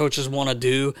what the coaches want to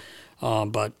do.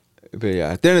 But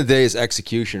yeah, at the end of the day, it's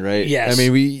execution, right? Yes.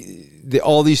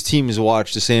 All these teams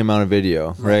watch the same amount of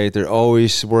video, right? They're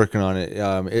always working on it.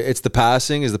 It's the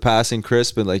passing. Is the passing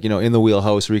crisp and in the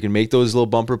wheelhouse where you can make those little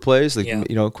bumper plays,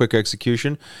 quick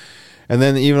execution. And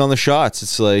then even on the shots,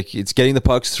 it's getting the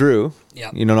pucks through,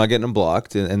 not getting them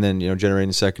blocked, and then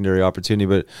generating a secondary opportunity.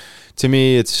 But to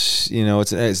me, it's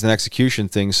an execution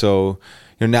thing. So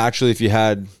naturally, if you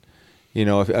had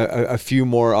a few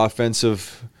more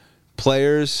offensive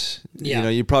players,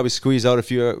 you'd probably squeeze out a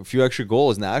few extra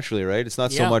goals naturally, right? It's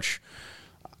not so much.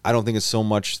 I don't think it's so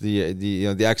much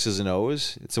the X's and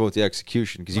O's. It's about the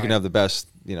execution, because you can have the best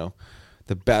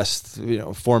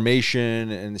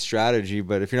formation and strategy,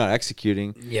 but if you're not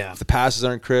executing, if the passes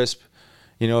aren't crisp,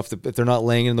 if they're not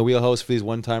laying in the wheelhouse for these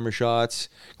one-timer shots,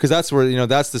 because that's where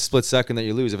that's the split second that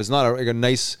you lose. If it's not a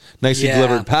nicely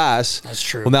delivered pass, that's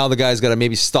true. Well, now the guy's got to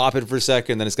maybe stop it for a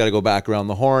second, then it's got to go back around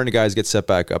the horn. The guys get set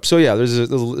back up. So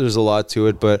there's a lot to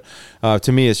it, but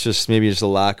to me, it's just maybe just a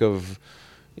lack of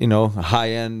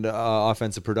high-end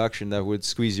offensive production that would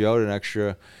squeeze you out an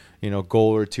extra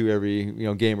goal or two every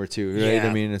game or two, right?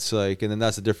 Yeah. It's and then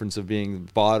that's the difference of being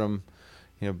bottom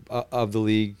of the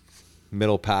league,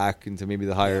 middle pack into maybe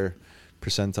the higher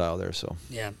percentile there. So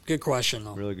good question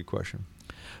though. Really good question.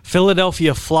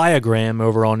 Philadelphia Flyagram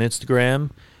over on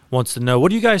Instagram wants to know, what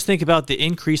do you guys think about the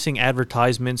increasing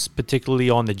advertisements, particularly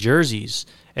on the jerseys?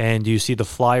 And do you see the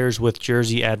Flyers with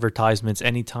jersey advertisements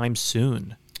anytime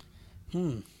soon?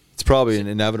 It's probably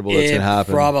inevitable that's going to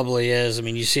happen. It probably is.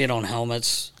 You see it on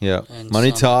helmets. Yeah.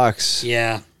 Money talks.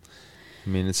 Yeah.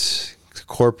 It's a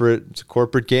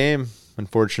corporate game,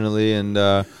 unfortunately,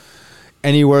 and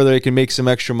anywhere they can make some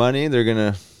extra money, they're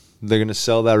gonna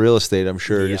sell that real estate, I'm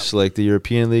sure, just like the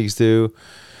European leagues do.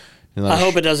 I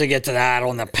hope it doesn't get to that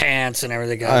on the pants and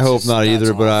everything. I hope not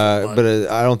either, but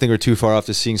I don't think we're too far off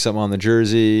to seeing something on the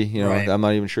jersey. Right. I'm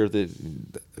not even sure if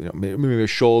maybe a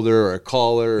shoulder or a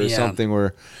collar or something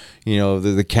where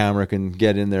the camera can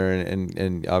get in there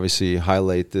and obviously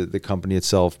highlight the company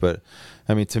itself. But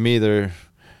to me, there's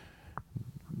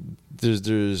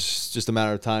just a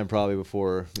matter of time probably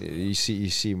before you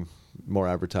see more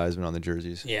advertisement on the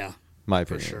jerseys. Yeah, my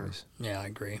opinion. For sure. Yeah, I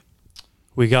agree.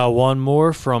 We got one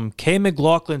more from K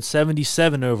McLaughlin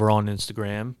 77 over on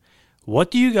Instagram. What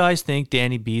do you guys think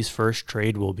Danny B's first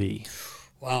trade will be?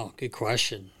 Wow, good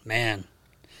question, man.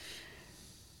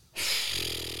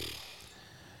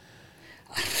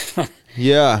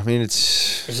 Yeah,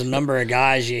 there's a number of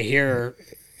guys you hear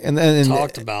and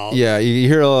talked about. Yeah, you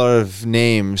hear a lot of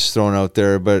names thrown out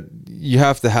there, but you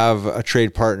have to have a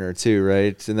trade partner too,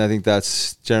 right? And I think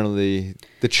that's generally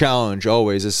the challenge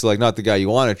always. It's not the guy you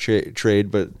want to trade,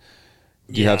 but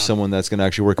you have someone that's going to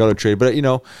actually work out a trade. But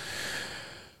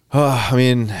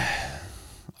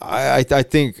I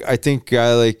think a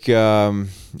guy like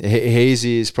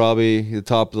Hazy is probably the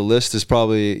top of the list. Is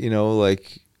probably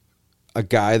a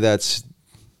guy that's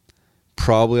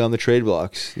probably on the trade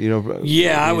blocks.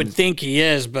 I would think he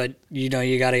is, but you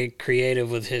got to get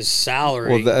creative with his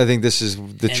salary. Well, I think this is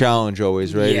the challenge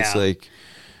always, right? Yeah. It's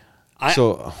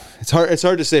So it's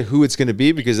hard to say who it's going to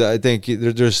be, because I think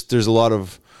there's a lot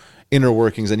of inner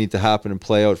workings that need to happen and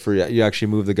play out for you actually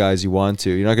move the guys you want to.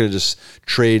 You're not going to just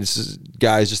trade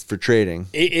guys just for trading.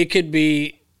 It could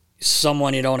be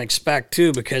someone you don't expect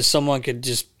too, because someone could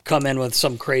just come in with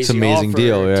some crazy amazing offer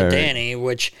deal to Danny,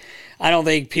 which I don't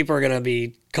think people are going to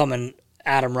be coming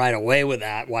at him right away with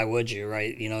that. Why would you,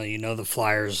 right? You know the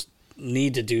Flyers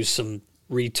need to do some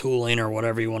retooling or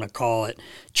whatever you want to call it,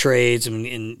 trades, and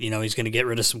he's going to get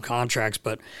rid of some contracts,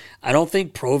 but I don't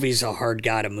think Provy's a hard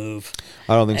guy to move.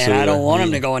 I don't think so. And I don't either. want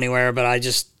him to go anywhere, but I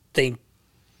just think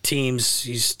teams,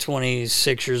 he's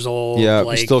 26 years old. Yeah,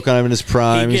 he's still kind of in his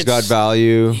prime. He's got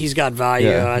value. He's got value.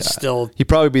 Yeah. He'd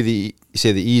probably be the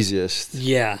easiest.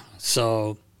 Yeah.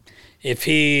 So if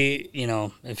he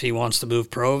wants to move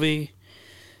Provy,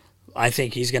 I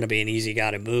think he's going to be an easy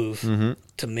guy to move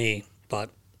to me, but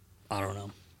I don't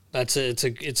know. It's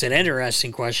an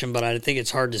interesting question, but I think it's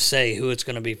hard to say who it's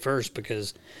going to be first,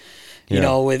 because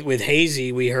with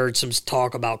Hazy, we heard some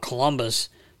talk about Columbus,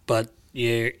 but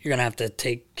you're going to have to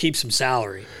keep some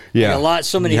salary. Yeah, like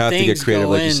so many things creative,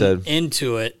 go like you said.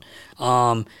 into it.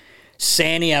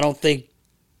 Sandy, I don't think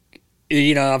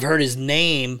I've heard his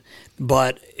name,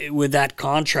 but with that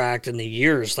contract and the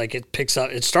years, like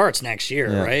it starts next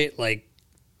year, right? Like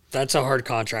that's a hard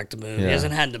contract to move. Yeah. He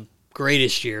hasn't had the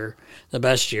greatest year, the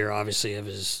best year, obviously, of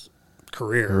his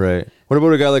career. Right. What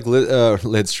about a guy like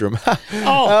Lidstrom?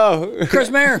 Chris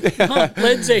Mayer,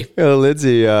 Lindsay.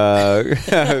 Lindsay,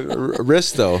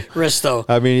 Risto.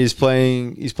 I mean, he's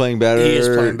playing better. He is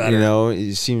playing better.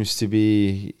 He seems to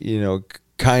be,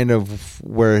 kind of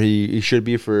where he should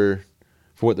be for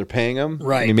what they're paying him.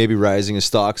 Right. I mean, maybe rising his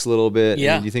stocks a little bit.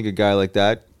 Yeah. Do you think a guy like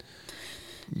that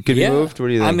could be moved? What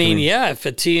do you think? I mean, if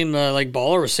a team like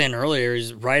Baller was saying earlier,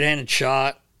 he's right-handed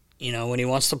shot. When he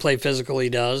wants to play physical, he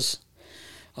does.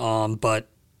 But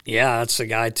yeah, that's the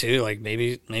guy too. Like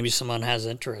maybe someone has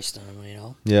interest in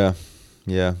him. Yeah.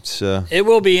 It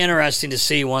will be interesting to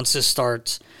see once this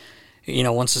starts.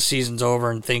 Once the season's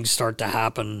over and things start to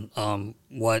happen,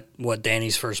 what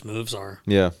Danny's first moves are.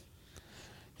 Yeah.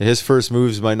 His first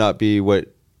moves might not be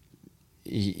what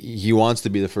he wants to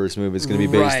be the first move. It's going to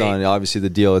be based on obviously the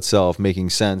deal itself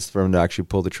making sense for him to actually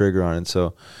pull the trigger on it.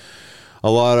 So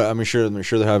I'm sure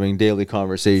they're having daily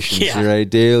conversations, right?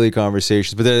 Daily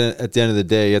conversations. But then at the end of the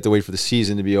day, you have to wait for the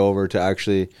season to be over to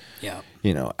actually,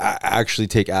 actually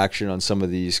take action on some of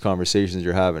these conversations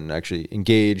you're having, actually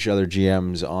engage other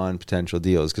GMs on potential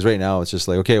deals. Because right now it's just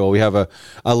like, okay, well, we have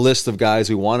a list of guys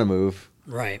we want to move.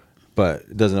 Right. But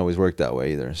it doesn't always work that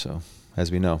way either, so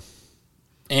as we know.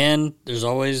 And there's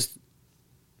always,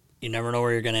 you never know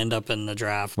where you're going to end up in the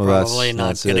draft. Well, probably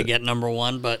not going to get number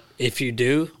one, but if you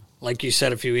do, like you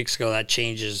said a few weeks ago, that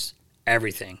changes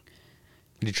everything.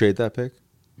 Did you trade that pick?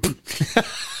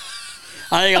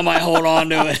 I think I might hold on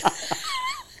to it.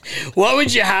 What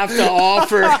would you have to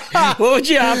offer? What would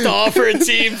you have to offer a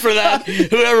team for that?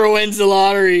 Whoever wins the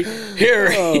lottery here,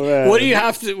 what do you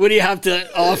have to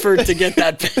offer to get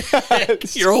that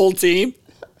pick? Your whole team?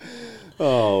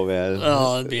 Oh man!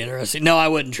 Oh, that'd be interesting. No, I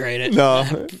wouldn't trade it. No,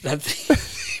 you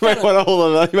might want to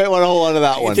hold on. You might want to hold on to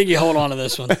that one. I think you hold on to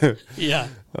this one. Yeah.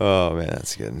 Oh man,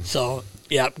 that's good. So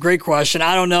yeah, great question.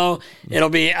 I don't know. It'll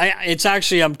be. It's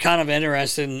actually. I'm kind of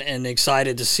interested and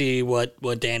excited to see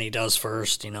what Danny does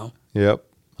first. Yep,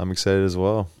 I'm excited as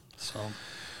well. So,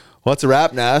 well, that's a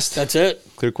wrap, Nast. That's it.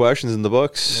 Clear questions in the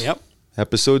books. Yep.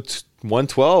 Episode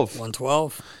 112.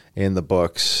 112 in the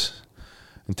books.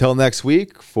 Until next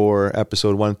week for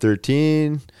episode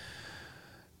 113.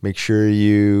 Make sure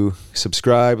you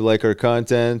subscribe, like our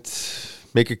content,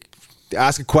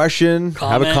 ask a question,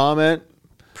 have a comment.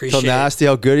 Appreciate Tell Nasty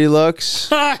how good he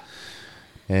looks.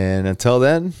 And until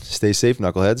then, stay safe,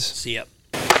 knuckleheads. See ya.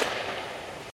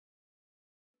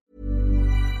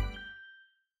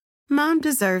 Mom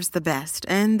deserves the best,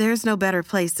 and there's no better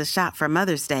place to shop for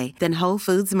Mother's Day than Whole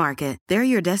Foods Market. They're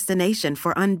your destination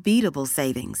for unbeatable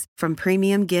savings, from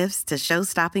premium gifts to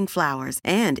show-stopping flowers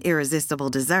and irresistible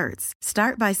desserts.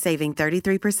 Start by saving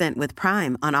 33% with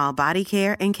Prime on all body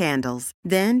care and candles.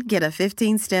 Then get a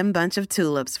 15-stem bunch of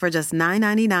tulips for just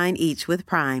 $9.99 each with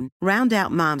Prime. Round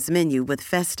out Mom's menu with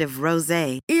festive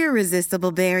rosé,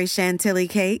 irresistible berry chantilly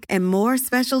cake, and more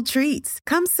special treats.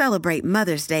 Come celebrate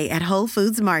Mother's Day at Whole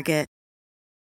Foods Market.